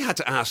I had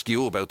to ask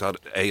you about that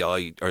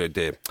AI or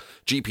the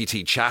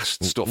GPT chat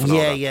stuff. And all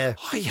that. Yeah.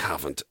 I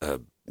haven't a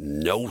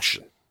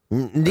notion.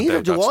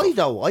 Neither do I,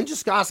 though. I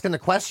just asking the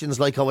questions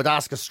like I would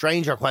ask a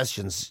stranger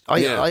questions.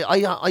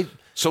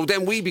 So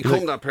then we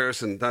become that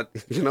person that,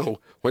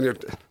 when you're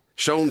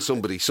showing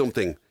somebody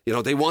something,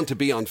 they want to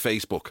be on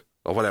Facebook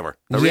or whatever.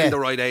 They're in the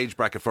right age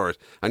bracket for it,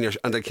 and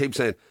they keep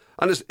saying,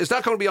 "And is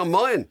that going to be on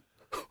mine?"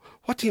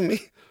 What do you mean?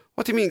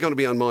 What do you mean going to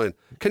be on mine?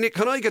 Can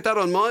I get that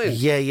on mine?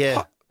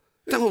 Yeah.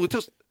 No, it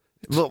doesn't.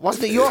 But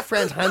wasn't it your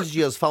friend hands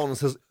you his phone and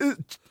says,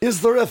 "Is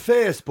there a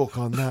Facebook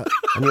on that?"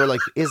 And you're like,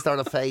 "Is there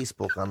a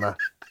Facebook on that?"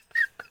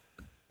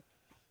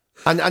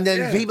 And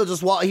then people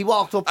just he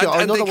walked up to you,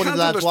 or another one of the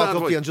lads walked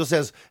up to you and just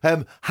says,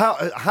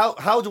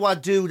 how do I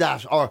do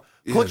that? Or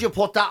could you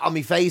put that on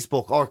my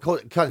Facebook? Or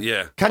can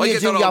you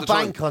do your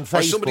bank on Facebook?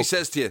 Or somebody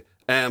says to you,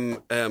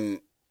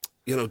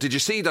 did you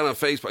see that on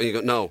Facebook? And you go,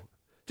 no.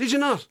 Did you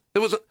not? It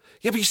was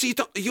but you see,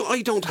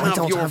 I don't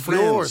have your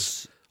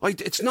friends.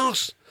 It's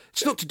not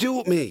to do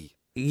with me.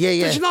 Yeah.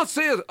 Did you not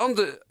see it on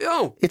the?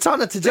 It's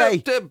on it today.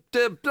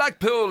 The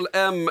Blackpool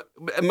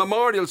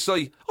memorial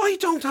site. I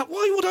don't have.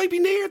 Why would I be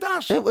near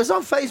that? It was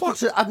on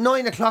Facebook at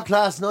 9 o'clock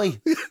last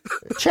night.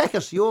 Check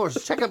it, yours.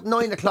 Check it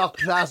 9 o'clock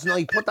last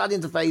night. Put that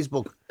into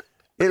Facebook.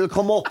 It'll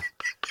come up.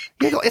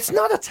 You go. It's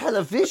not a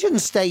television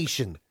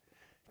station.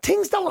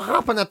 Things don't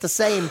happen at the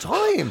same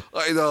time.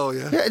 I know.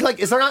 Yeah. Like,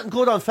 is there anything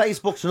good on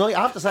Facebook tonight?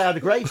 I have to say, I had a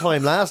great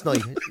time last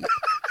night.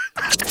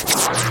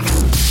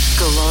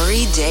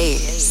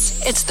 GloryDaze.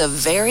 It's the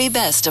very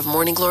best of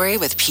Morning Glory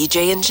with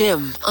PJ and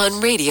Jim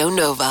on Radio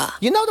Nova.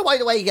 You know, the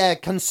way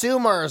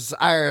consumers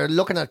are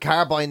looking at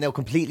car buying now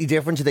completely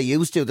different to they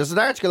used to. There's an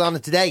article on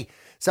it today.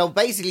 So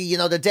basically,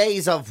 the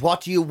days of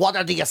what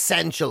are the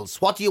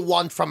essentials? What do you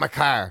want from a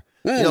car?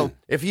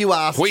 If you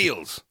ask...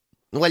 Wheels.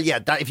 Well, yeah,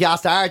 if you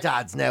asked our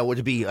dads now, would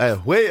it be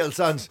wheels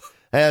and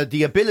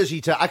the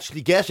ability to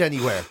actually get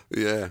anywhere?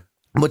 Yeah.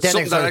 But then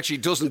something that actually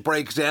doesn't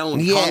break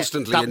down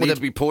constantly and needs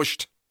to be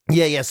pushed.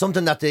 Yeah,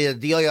 something that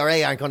the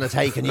IRA aren't going to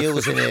take and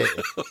use in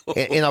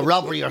a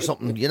robbery or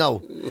something,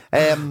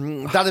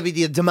 that'd be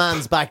the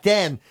demands back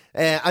then.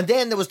 And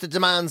then there was the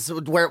demands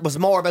where it was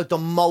more about the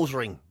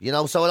motoring,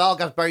 so it all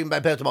got very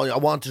about the motoring. I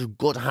wanted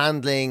good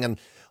handling and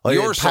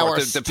your power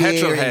sort, the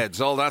petrol heads,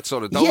 all that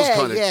sort of, those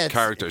kind of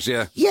characters,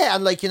 yeah. Yeah,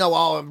 and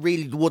I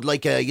really would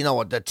like the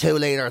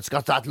 2-litre, it's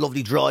got that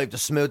lovely drive, the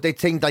smooth, they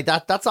think like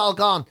that, that's all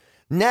gone.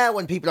 Now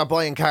when people are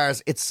buying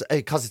cars, it's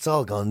because it's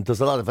all gone. There's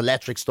a lot of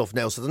electric stuff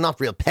now, so they're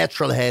not real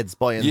petrol heads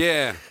buying.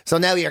 Yeah. So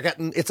now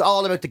it's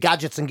all about the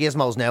gadgets and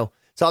gizmos now.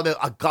 It's all about,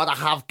 I gotta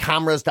have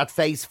cameras that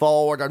face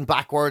forward and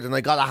backward, and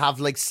I gotta have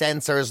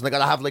sensors, and I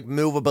gotta have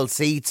movable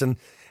seats and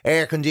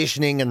air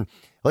conditioning, and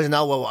I don't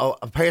know,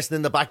 a person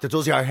in the back that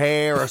does your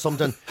hair or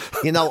something.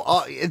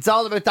 It's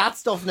all about that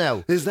stuff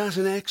now. Is that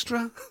an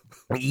extra?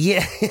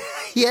 Yeah,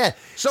 yeah.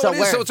 So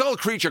it's all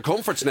creature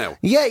comforts now.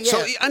 Yeah.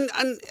 So and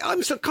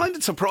I'm so kind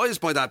of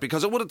surprised by that,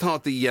 because I would have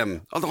thought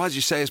although as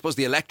you say, I suppose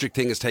the electric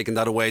thing has taken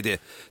that away, the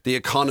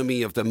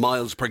economy of the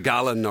miles per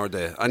gallon or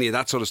any of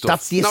that sort of stuff.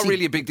 That's not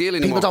really a big deal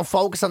anymore. People don't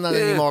focus on that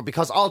anymore,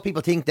 because all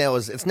people think now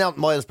is it's not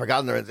miles per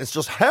gallon. It's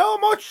just how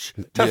much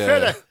to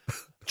fill it.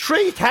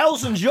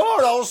 3,000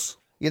 euros.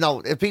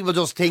 If people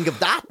just think of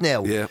that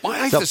now. Yeah.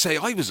 I have to say,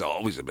 I was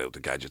always about the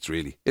gadgets,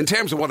 really, in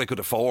terms of what I could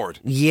afford.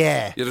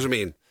 Yeah. You know what I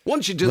mean?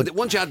 Once you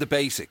had the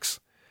basics,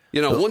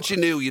 once you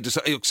knew,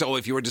 so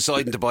if you were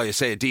deciding to buy,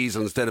 say, a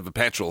diesel instead of a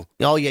petrol.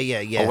 Oh,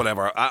 yeah. Or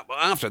whatever.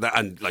 After that,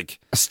 and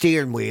a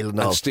steering wheel,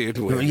 no. A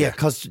steering wheel. Yeah,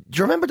 because do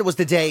you remember there was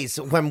the days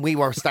when we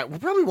were,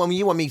 probably when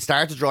you and me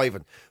started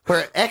driving,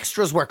 where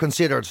extras were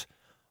considered.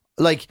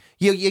 Like,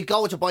 you'd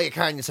go to buy a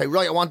car and you'd say,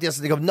 right, I want this,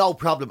 and they go, no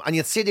problem. And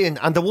you'd sit in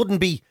and there'd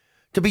be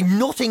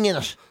nothing in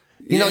it.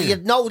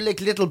 You'd no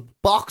little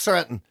box or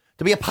anything.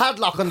 There'd be a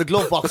padlock on the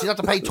glove box. You'd have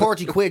to pay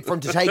 30 quid for him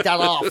to take that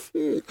off.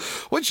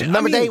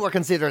 They were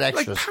considered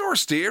extras. Like power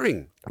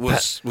steering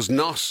was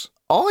not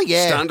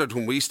standard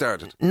when we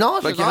started.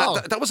 Not at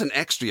all. That was an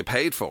extra you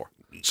paid for.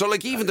 So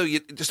even though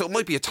it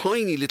might be a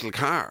tiny little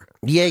car.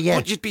 Yeah.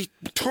 But you'd be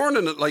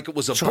turning it like it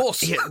was a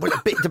bus. Yeah, but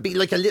there'd be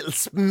like a little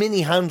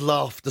mini handle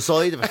off the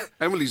side of it.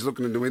 Emily's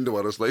looking in the window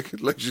at us like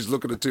she's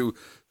looking at two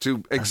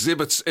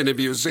exhibits in a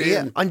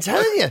museum. Yeah, I'm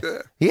telling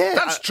you. Yeah.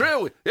 That's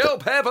true. You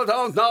people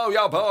don't know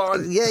you're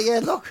born.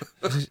 Yeah, look.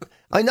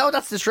 I know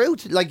that's the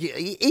truth. Like,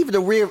 even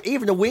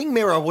the wing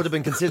mirror would have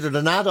been considered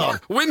an add-on.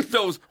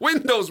 Windows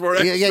were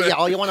extra. Yeah.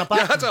 Oh, you want a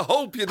back? You had to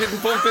hope you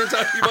didn't bump into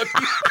anybody.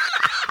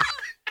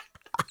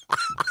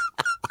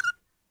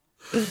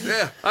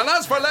 Yeah, and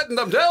as for letting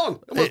them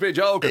down, it must be a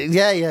joke.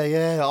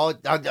 Yeah. Oh,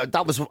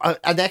 that was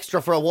an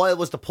extra for a while,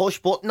 was the push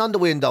button on the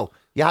window.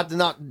 You had to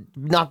not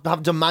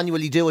have to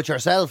manually do it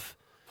yourself.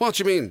 What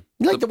do you mean?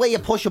 Like the way you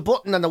push a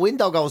button and the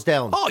window goes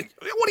down. Oh,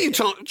 what are you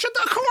talking?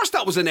 Of course,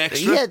 that was an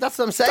extra. Yeah, that's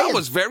what I'm saying. That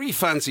was very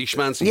fancy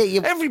schmancy. Yeah,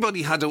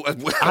 everybody had a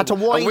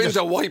wind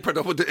window wiper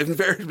that would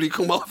invariably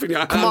come off in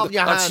your hand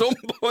at some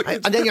point.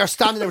 And then you're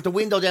standing there with the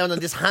window down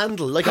and this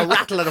handle like a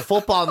rattle at a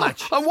football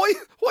match. And why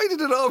did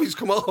it always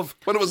come off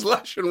when it was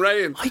lashing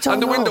rain? I don't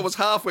and the know. window was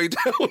halfway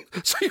down,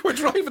 so you were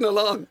driving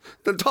along.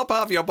 The top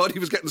half of your body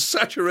was getting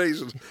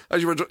saturated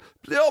as you were.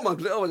 Oh my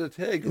God, what a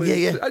take!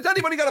 Yeah. Has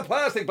anybody got a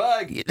plastic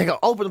bag? They go,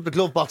 open up the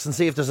glove box and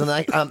see if there's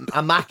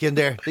a Mac in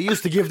there. They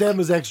used to give them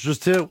as extras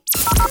too.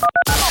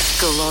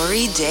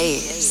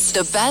 GloryDaze.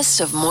 The best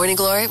of Morning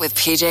Glory with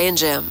PJ and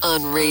Jim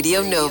on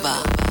Radio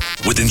Nova.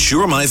 With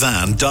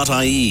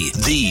InsureMyVan.ie,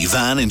 the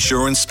van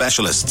insurance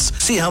specialists.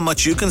 See how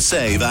much you can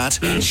save at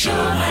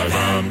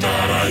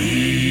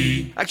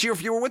InsureMyVan.ie. Actually,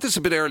 if you were with us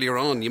a bit earlier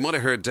on, you might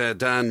have heard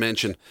Dan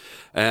mention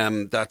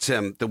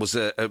that there was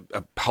a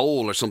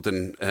poll or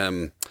something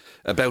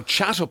about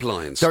chat-up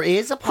lines. There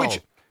is a poll.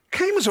 Which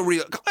came as a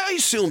real... I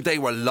assumed they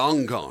were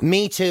long gone.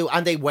 Me too,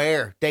 and they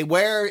were.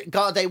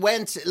 God, they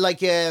went like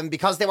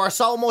because they were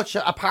so much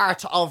a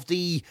part of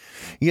the,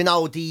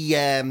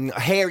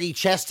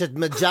 hairy-chested,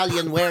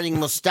 medallion-wearing,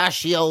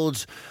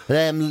 mustachioed,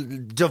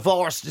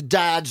 divorced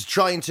dad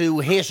trying to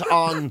hit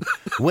on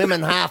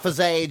women half his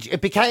age.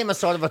 It became a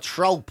sort of a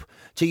trope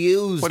to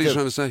use. What are you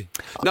trying to say?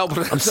 No,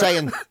 but I'm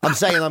saying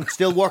I'm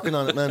still working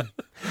on it, man.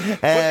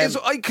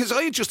 Because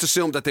I just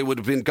assumed that they would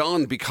have been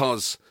gone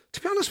because,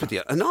 to be honest with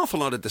you, an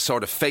awful lot of the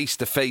sort of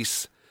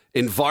face-to-face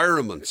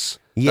environments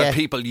that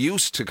people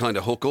used to kind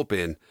of hook up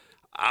in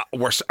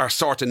are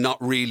sort of not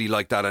really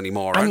like that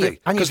anymore, are they?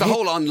 Because the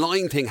whole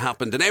online thing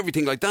happened and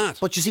everything like that.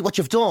 But you see, what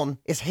you've done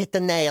is hit the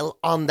nail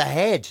on the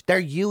head. They're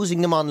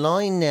using them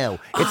online now.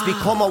 It's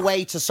become a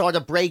way to sort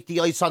of break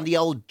the ice on the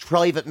old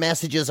private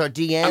messages or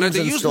DMs and are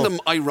they using stuff. them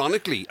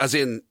ironically, as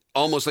in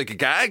almost like a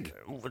gag?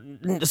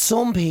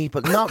 Some people,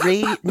 not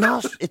really.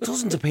 It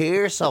doesn't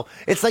appear so.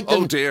 It's like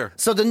oh dear.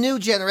 So the new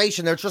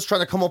generation, they're just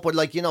trying to come up with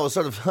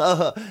sort of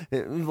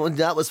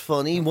that was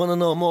funny. Want to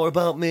know more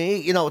about me?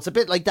 It's a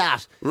bit like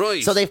that.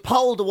 Right. So they've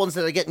polled the ones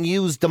that are getting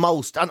used the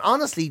most, and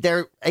honestly,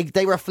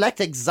 they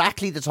reflect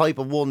exactly the type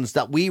of ones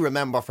that we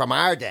remember from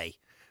our day.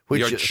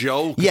 You're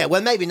joking. Yeah,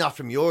 well, maybe not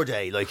from your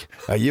day. Like,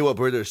 are you a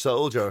British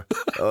soldier?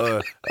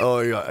 Or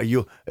are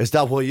you? Is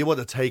that why you want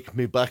to take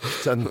me back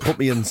and put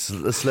me in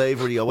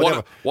slavery or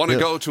whatever? Want to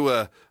go to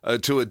a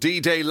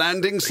D-Day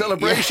landing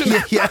celebration?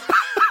 Yeah.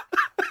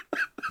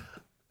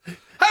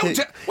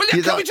 Can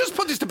we just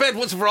put this to bed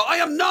once and for all? I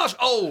am not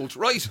old,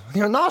 right?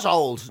 You're not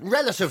old,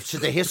 relative to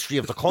the history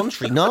of the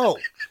country. No,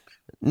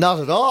 not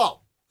at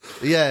all.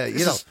 Yeah,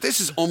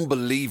 this is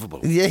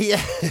unbelievable.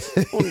 Yeah.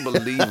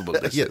 Unbelievable.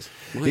 This is.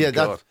 My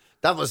God.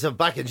 That was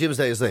back in Jim's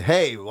day. It's like,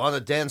 hey, want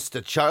to dance to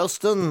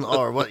Charleston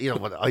or what?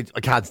 What I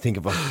can't think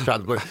of. But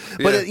to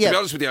be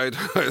honest with you,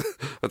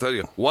 I'll tell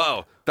you.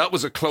 Wow, that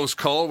was a close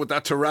call with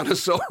that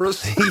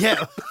Tyrannosaurus.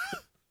 Yeah.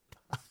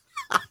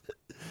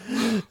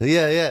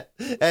 Yeah.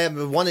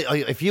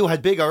 If you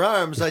had bigger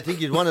arms, I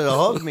think you'd want to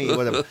hug me.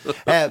 Whatever.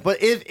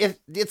 But if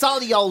it's all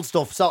the old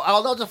stuff. So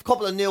although there's a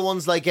couple of new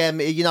ones like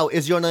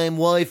is your name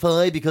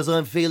Wi-Fi because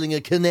I'm feeling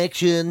a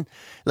connection.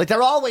 Like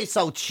they're always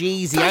so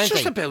cheesy. I was aren't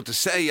just they? about to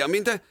say. I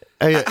mean,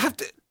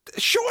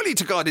 surely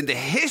to God, in the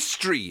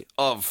history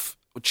of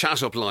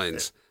chat-up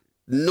lines,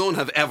 none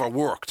have ever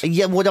worked.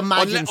 Yeah, would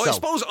imagine so. I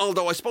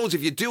suppose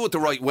if you do it the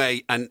right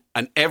way and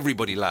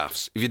everybody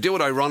laughs, if you do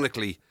it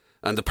ironically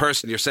and the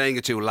person you're saying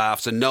it to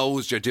laughs and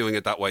knows you're doing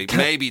it that way,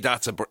 maybe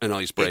that's an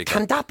icebreaker.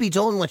 Can that be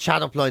done with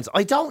chat-up lines?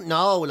 I don't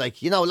know.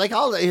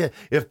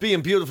 If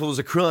being beautiful was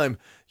a crime,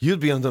 you'd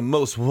be on the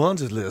most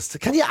wanted list.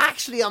 Can you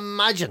actually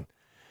imagine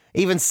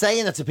even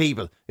saying it to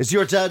people? Is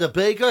your dad a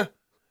baker?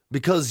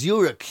 Because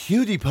you're a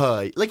cutie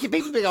pie. Like,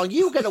 people be going,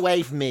 you get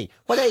away from me.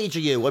 What age are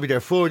you? I'll be there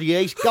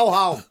 48. Go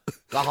home.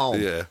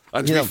 Yeah.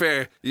 And to be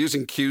fair,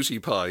 using cutie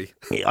pie.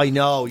 I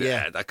know,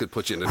 yeah. That could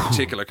put you in a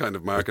particular kind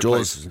of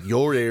marketplace. It does.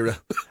 Your era.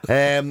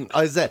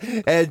 I said,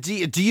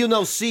 do you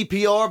know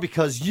CPR?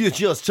 Because you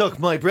just took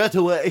my breath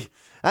away.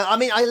 I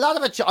mean, a lot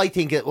of it, I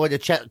think, what the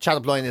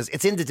chat-up line is,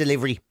 it's in the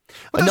delivery.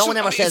 No one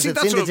ever says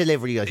it's in the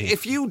delivery, I think.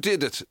 If you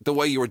did it the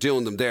way you were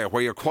doing them there,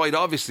 where you're quite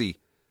obviously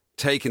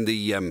taking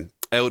the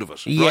out of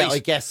it, yeah, right? I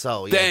guess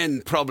so. Yeah.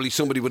 Then probably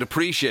somebody would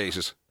appreciate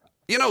it,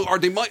 or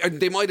they might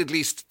at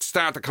least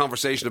start the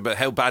conversation about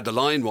how bad the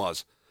line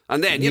was,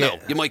 and then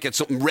you might get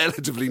something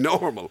relatively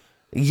normal.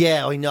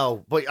 Yeah, I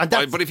know, but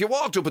if you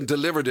walked up and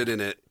delivered it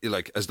in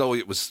as though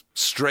it was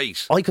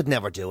straight, I could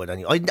never do it.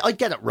 I'd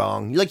get it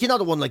wrong. Like,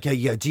 the one like,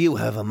 yeah, do you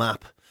have a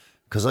map?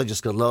 Because I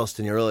just got lost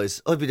in your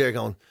eyes. I'd be there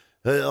going,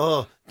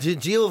 do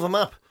you have a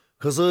map?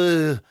 Because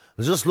I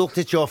just looked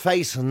at your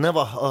face and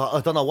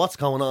I don't know what's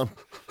going on.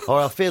 Or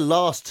I feel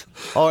lost.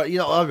 Or,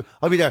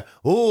 I'll be there,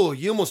 oh,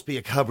 you must be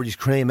a Cadbury's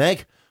cream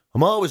egg.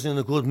 I'm always in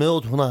a good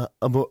mood when I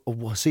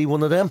see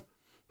one of them.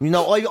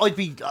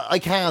 I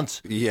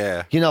can't.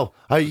 Yeah.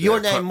 Your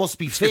name must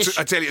be Fish.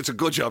 I tell you, it's a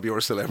good job you're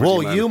a celebrity,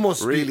 Whoa, man. you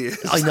must really be.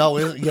 Is. I know,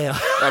 yeah.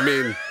 I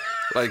mean,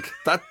 like,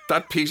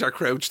 that Peter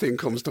Crouch thing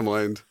comes to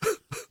mind.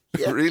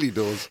 It really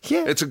does.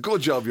 Yeah. It's a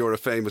good job you're a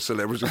famous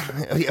celebrity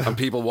and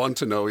people want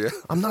to know you.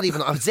 I'm not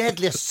even a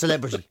Z-list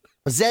celebrity.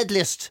 A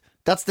Z-list.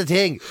 That's the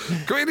thing.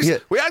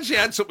 We actually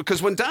had something,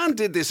 because when Dan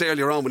did this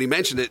earlier on, when he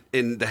mentioned it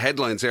in the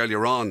headlines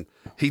earlier on,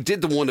 he did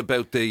the one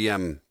about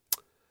the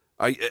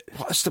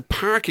what's the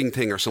parking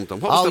thing or something?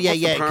 What's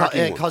the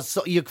parking because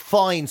you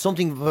find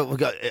something.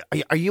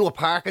 Are you a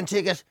parking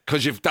ticket?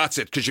 Because you've got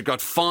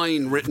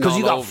fine written all over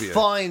you. Because you got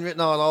fine written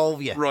all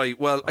over you. Right.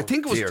 Well, I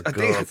think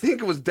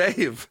it was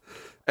Dave.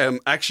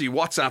 Actually,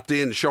 WhatsApped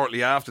in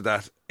shortly after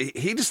that.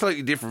 He had a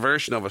slightly different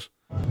version of it.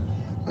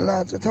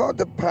 Lads, I thought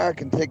the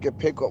parking ticket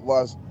pickup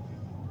was,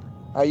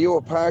 are you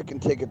a parking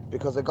ticket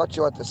because I got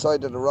you at the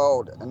side of the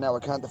road and now I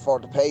can't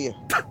afford to pay you?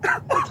 I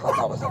thought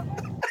that was it.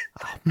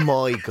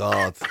 My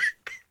God.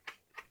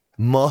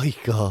 My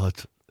God.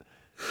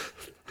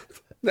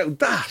 Now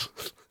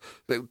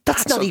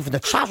that's not even a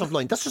chat-up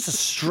line. That's just a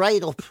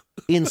straight-up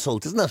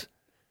insult, isn't it?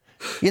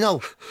 You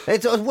know,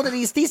 it's one of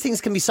these things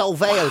can be so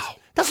veiled. Wow.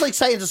 That's like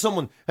saying to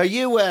someone, are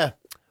you a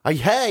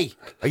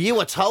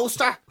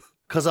toaster?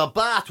 Because I'll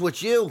bat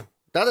with you.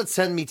 That'd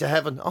send me to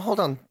heaven. Oh, hold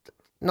on.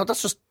 No,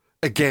 that's just...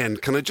 Again,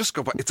 can I just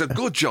go back? It's a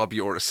good job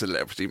you're a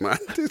celebrity, man.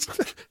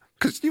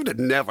 Because you'd have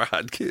never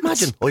had kids.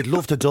 Imagine, I'd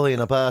love to die in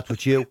a bath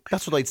with you.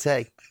 That's what I'd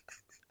say.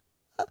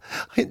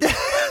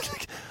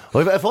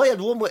 If I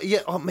had one...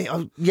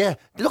 yeah.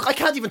 Look, I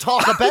can't even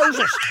talk about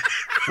it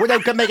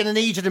without making an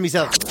idiot of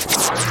myself.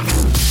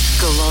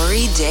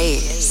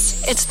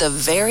 GloryDaze. It's the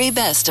very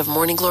best of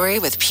Morning Glory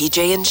with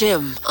PJ and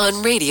Jim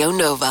on Radio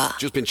Nova.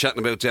 Just been chatting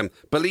about,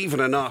 believe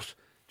it or not,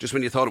 just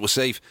when you thought it was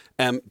safe,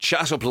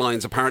 chat-up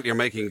lines apparently are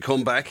making a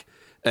comeback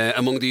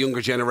among the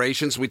younger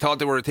generations. We thought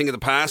they were a thing of the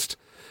past,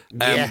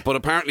 but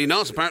apparently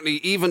not. Apparently,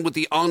 even with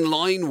the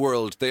online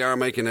world, they are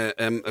making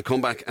a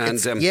comeback. And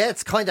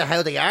it's kind of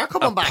how they are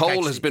coming back. A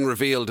poll has been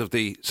revealed of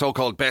the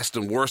so-called best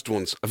and worst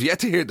ones. I've yet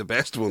to hear the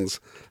best ones.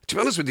 To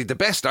be honest with you, the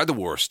best are the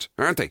worst,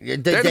 aren't they?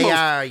 They're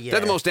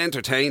the most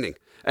entertaining.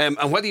 And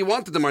whether you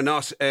wanted them or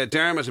not,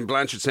 Dermot in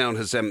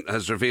Blanchardstown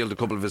has revealed a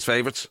couple of his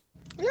favourites.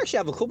 I actually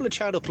have a couple of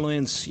chat-up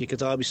lines. You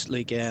could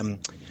obviously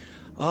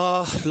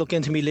look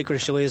into me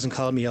licorice eyes and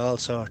call me all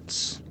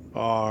sorts.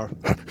 Or,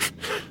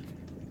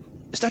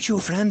 is that your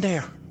friend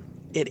there?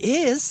 It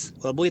is?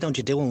 Well, why don't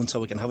you do one so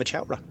we can have a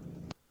chat with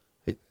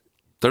her?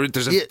 There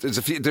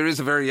is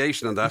a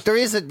variation on that. There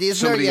is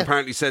Somebody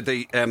apparently said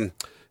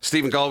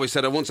Stephen Galway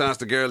said, I once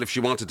asked a girl if she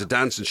wanted to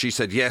dance and she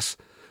said yes.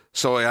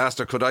 So I asked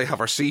her, could I have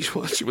her seat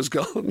while she was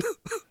gone?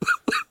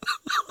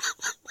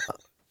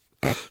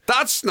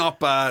 That's not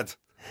bad.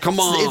 Come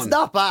on. It's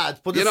not bad,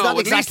 but it's not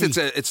exactly...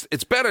 At least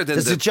it's better than...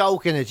 There's a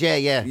joke in it, yeah.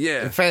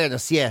 Yeah. In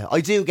fairness, yeah.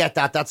 I do get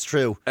that, that's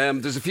true.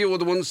 There's a few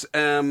other ones.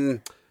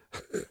 By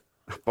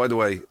the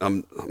way,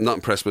 I'm not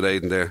impressed with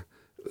Aidan there.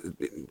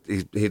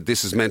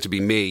 This is meant to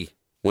be me,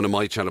 one of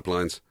my chat-up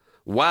lines.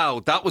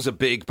 Wow, that was a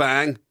big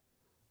bang.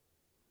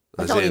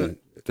 As in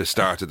the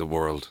start of the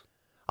world.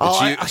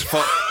 It's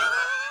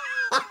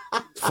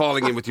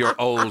falling in with your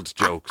old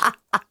jokes.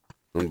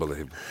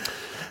 Unbelievable.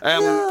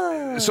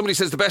 Somebody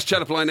says the best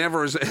chat-up line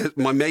ever is,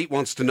 my mate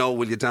wants to know,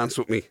 will you dance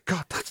with me?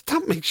 God,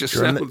 that makes you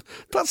sound...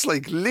 That's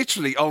like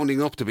literally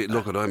owning up to be...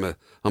 Look, I'm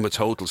a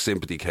total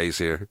sympathy case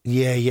here.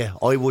 Yeah,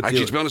 I would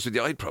actually, to be honest with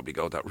you, I'd probably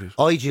go that route.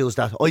 I'd use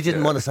that. I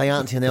didn't want to say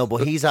anything now,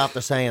 but he's after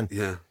saying...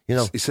 Yeah. You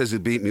know, he says he'll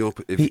beat me up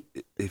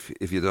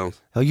if you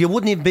don't. You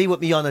wouldn't even be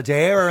with me on a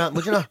dare, or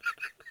would you not?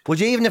 Would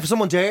you, even if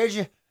someone dares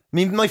you? I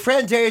mean, my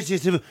friend dares you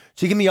to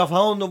give me your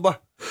phone number.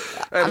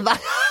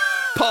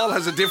 Paul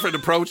has a different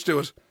approach to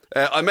it.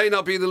 I may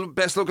not be the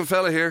best looking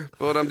fella here,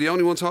 but I'm the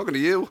only one talking to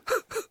you.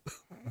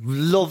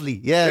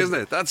 Lovely, yeah, isn't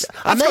it? That's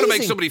going to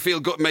make somebody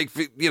feel good.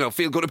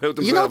 Feel good about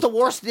themselves. You know,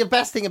 the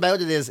best thing about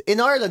it is in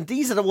Ireland,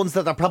 these are the ones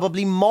that are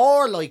probably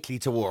more likely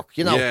to work.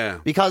 You know,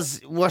 because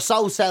we're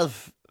so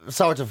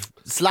sort of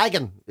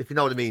slagging, if you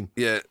know what I mean.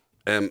 Yeah.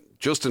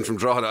 Justin from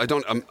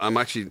Drogheda. I'm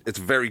actually. It's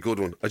a very good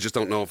one. I just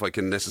don't know if I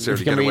can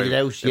necessarily get away.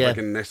 If I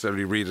can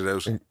necessarily read it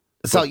out.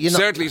 So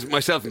certainly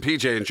myself and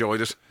PJ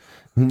enjoyed it.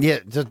 Yeah,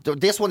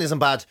 this one isn't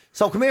bad.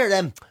 So come here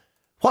then.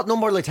 What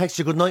number will I text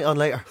you good night on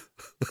later?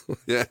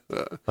 Yeah.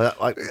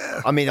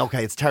 I mean,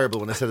 okay, it's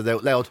terrible when I said it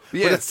out loud.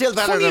 Yeah. But it's still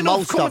better than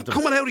most of them.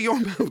 Coming out of your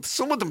mouth.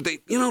 Some of them,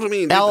 you know what I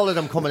mean? All of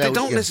them coming out. They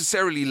don't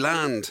necessarily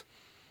land.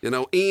 You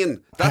know,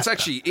 Ian.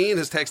 Ian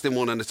has texted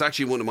one and it's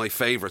actually one of my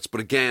favourites. But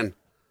again,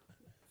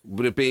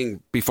 with it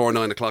being before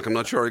 9 o'clock, I'm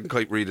not sure I can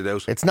quite read it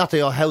out. It's not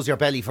the how's your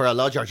belly for a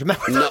lodger. Do you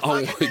remember that?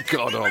 Oh my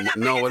God,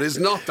 no, it is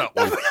not that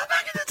one.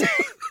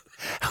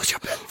 How's your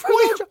belly?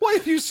 Why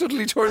have you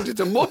suddenly turned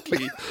into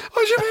Muttley?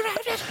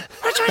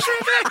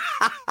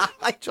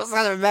 I just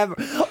had to remember.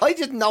 I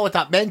didn't know what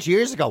that meant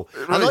years ago.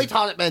 Right. And I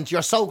thought it meant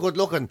you're so good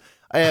looking.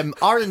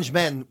 Orange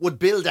men would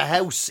build a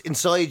house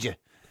inside you.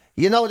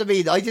 You know what I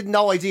mean? I didn't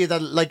no idea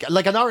that like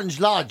an orange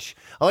lodge.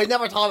 I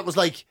never thought it was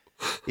like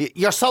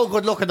you're so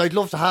good looking. I'd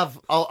love to have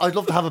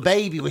a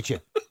baby with you.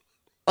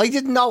 I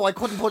didn't know. I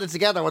couldn't put it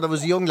together when I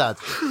was a young lad.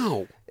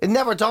 How? It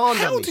never dawned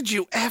on me. How did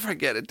you ever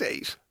get a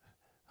date?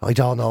 I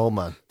don't know,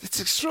 man. It's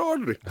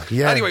extraordinary.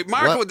 Yeah. Anyway,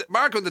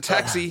 Marco in the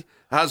taxi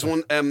has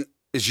one.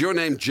 Is your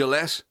name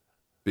Gillette?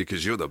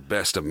 Because you're the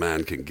best a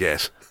man can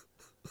get.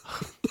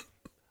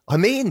 I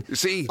mean, you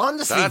see,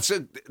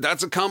 honestly,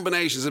 that's a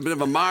combination. There's a bit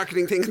of a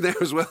marketing thing in there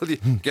as well. You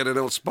get an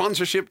old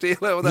sponsorship deal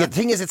out of that. Yeah, the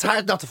thing is, it's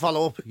hard not to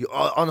follow up.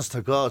 Honest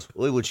to God,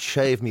 I would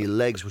shave me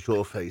legs with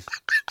your face.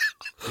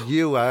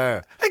 You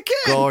are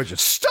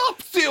gorgeous.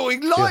 Stop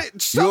doing lying.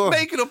 Stop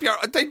making up your.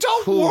 They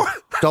don't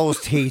work. Those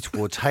teeth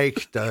would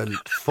take the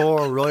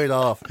fur right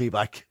off me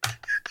back.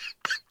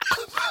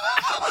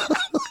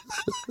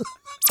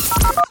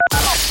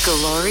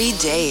 Glory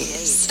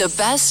Days. The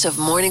best of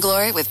Morning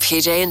Glory with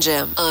PJ and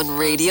Jim on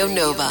Radio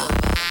Nova.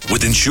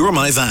 With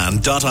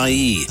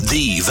InsureMyVan.ie,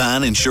 the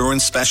van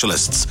insurance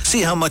specialists.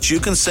 See how much you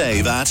can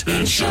save at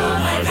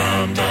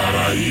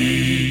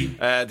InsureMyVan.ie.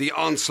 The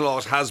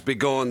onslaught has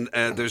begun.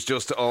 There's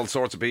just all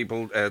sorts of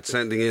people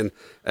sending in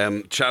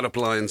chat-up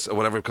lines or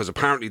whatever, because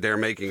apparently they're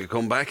making a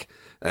comeback,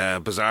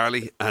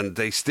 bizarrely, and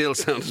they still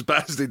sound as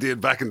bad as they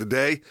did back in the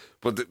day.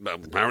 But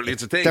apparently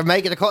it's a thing. They are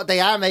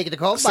making a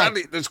comeback.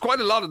 Sadly, there's quite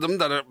a lot of them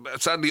that are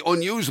sadly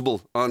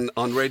unusable on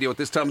radio at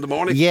this time of the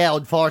morning. Yeah,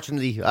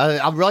 unfortunately,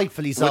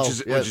 rightfully so.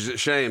 Which is a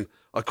shame.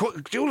 I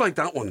do like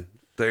that one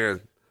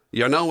there.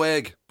 You're no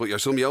egg, but you're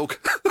some yolk.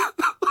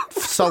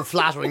 So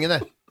flattering,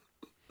 isn't it?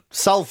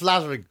 So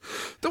flattering.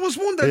 There was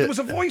one. There was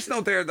a voice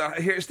note there.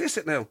 Here, is this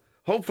it now?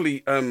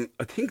 Hopefully, I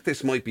think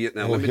this might be it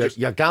now.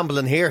 You're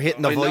gambling here,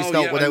 hitting the voice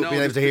note without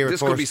being able to hear it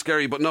first. This could be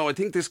scary, but no, I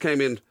think this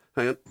came in.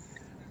 Hang on.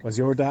 Was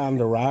your dad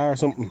the Ra or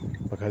something?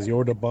 Because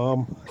you're the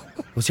bomb.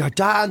 Was your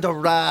dad the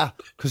Ra?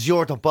 Because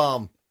you're the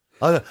bomb.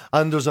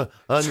 And there's a...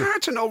 It's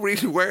hard to know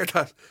really where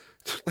that...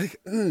 Like,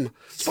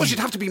 suppose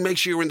you'd have to make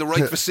sure you're in the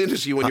right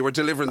vicinity when you were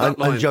delivering that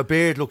line. And your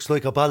beard looks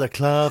like a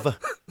balaclava.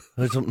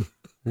 Or something.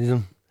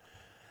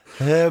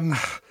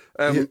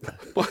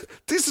 But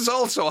this is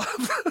also... I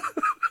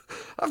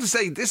have to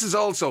say, this is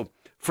also,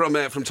 from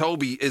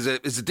Toby, is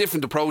a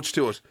different approach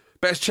to it.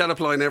 Best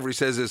chat-up line ever, he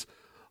says, is...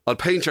 I'll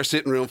paint your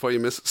sitting room for you,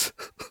 missus.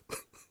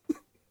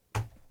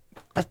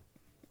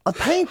 I'll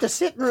paint the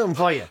sitting room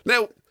for you.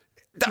 Now,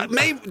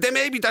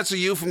 maybe that's a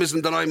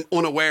euphemism that I'm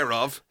unaware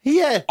of.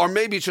 Yeah. Or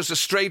maybe it's just a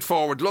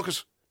straightforward,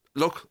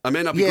 look, I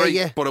may not be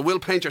great, but I will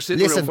paint your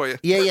sitting room for you.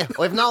 Yeah.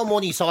 I have no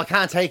money, so I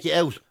can't take you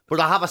out. But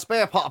I have a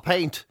spare pot of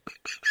paint.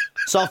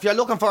 So if you're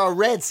looking for a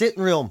red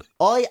sitting room,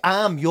 I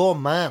am your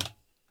man.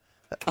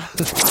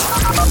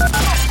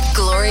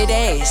 Glory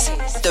Days.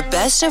 The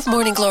best of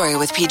Morning Glory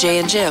with PJ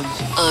and Jim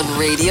on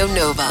Radio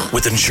Nova.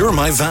 With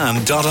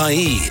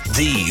InsureMyVan.ie,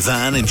 the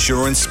van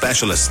insurance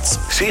specialists.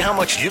 See how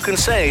much you can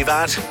save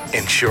at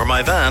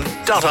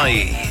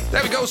InsureMyVan.ie.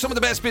 There we go. Some of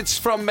the best bits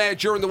from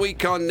during the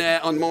week on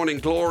Morning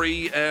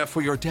Glory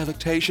for your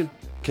delectation.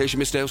 In case you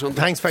missed out on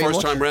Thanks very much.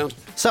 First time round.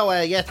 So,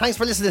 thanks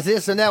for listening to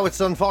this. And now it's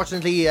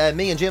unfortunately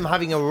me and Jim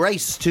having a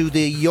race to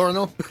the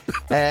urinal,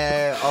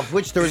 of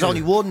which there is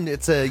only one.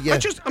 It's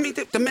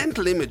the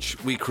mental image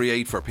we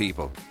create for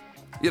people.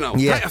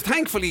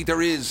 Thankfully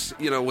there is,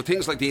 with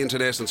things like the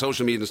internet and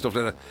social media and stuff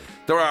like that,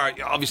 there are,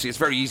 obviously it's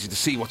very easy to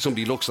see what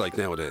somebody looks like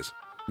nowadays.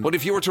 But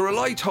if you were to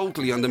rely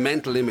totally on the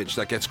mental image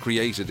that gets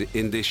created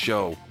in this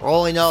show,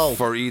 I know,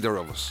 for either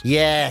of us,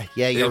 you're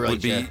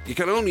right. You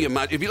can only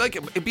imagine.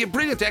 It'd be a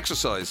brilliant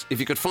exercise if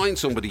you could find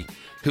somebody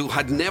who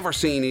had never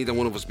seen either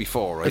one of us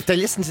before. Right? If they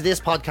listen to this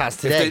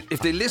podcast today, if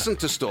they listened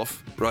to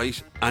stuff,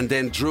 right, and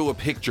then drew a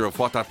picture of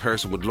what that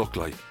person would look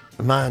like.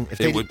 Man,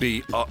 it would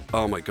be,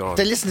 oh my God. If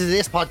they listen to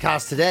this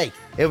podcast today,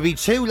 it would be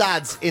two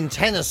lads in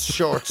tennis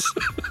shorts,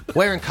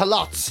 wearing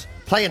culottes,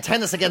 playing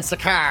tennis against a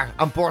car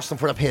and bursting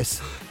for a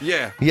piss.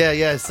 Yeah.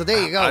 So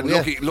there you go. And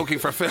looking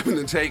for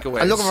feminine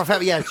takeaways. I'm looking for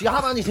feminine. Do you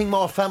have anything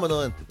more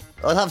feminine?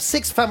 I'll have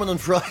 6 feminine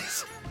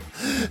fries.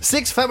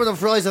 6 feminine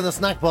fries in a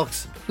snack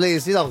box,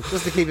 please.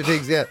 Just to keep the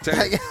things. Yeah.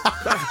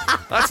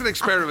 That's an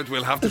experiment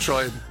we'll have to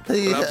try.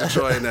 We'll have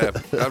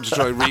to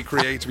try and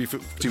recreate. To be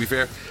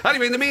fair.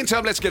 Anyway, in the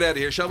meantime, let's get out of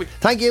here, shall we?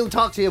 Thank you.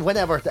 Talk to you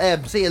whenever.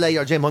 See you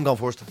later, Jim. I'm going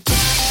first.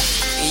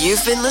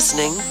 You've been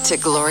listening to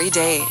Glory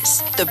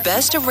Days, the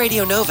best of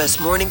Radio Nova's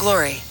Morning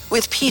Glory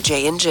with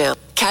PJ and Jim.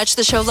 Catch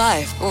the show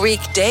live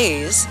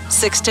weekdays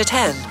 6 to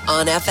 10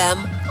 on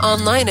FM,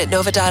 online at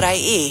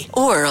nova.ie,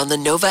 or on the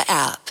Nova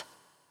app.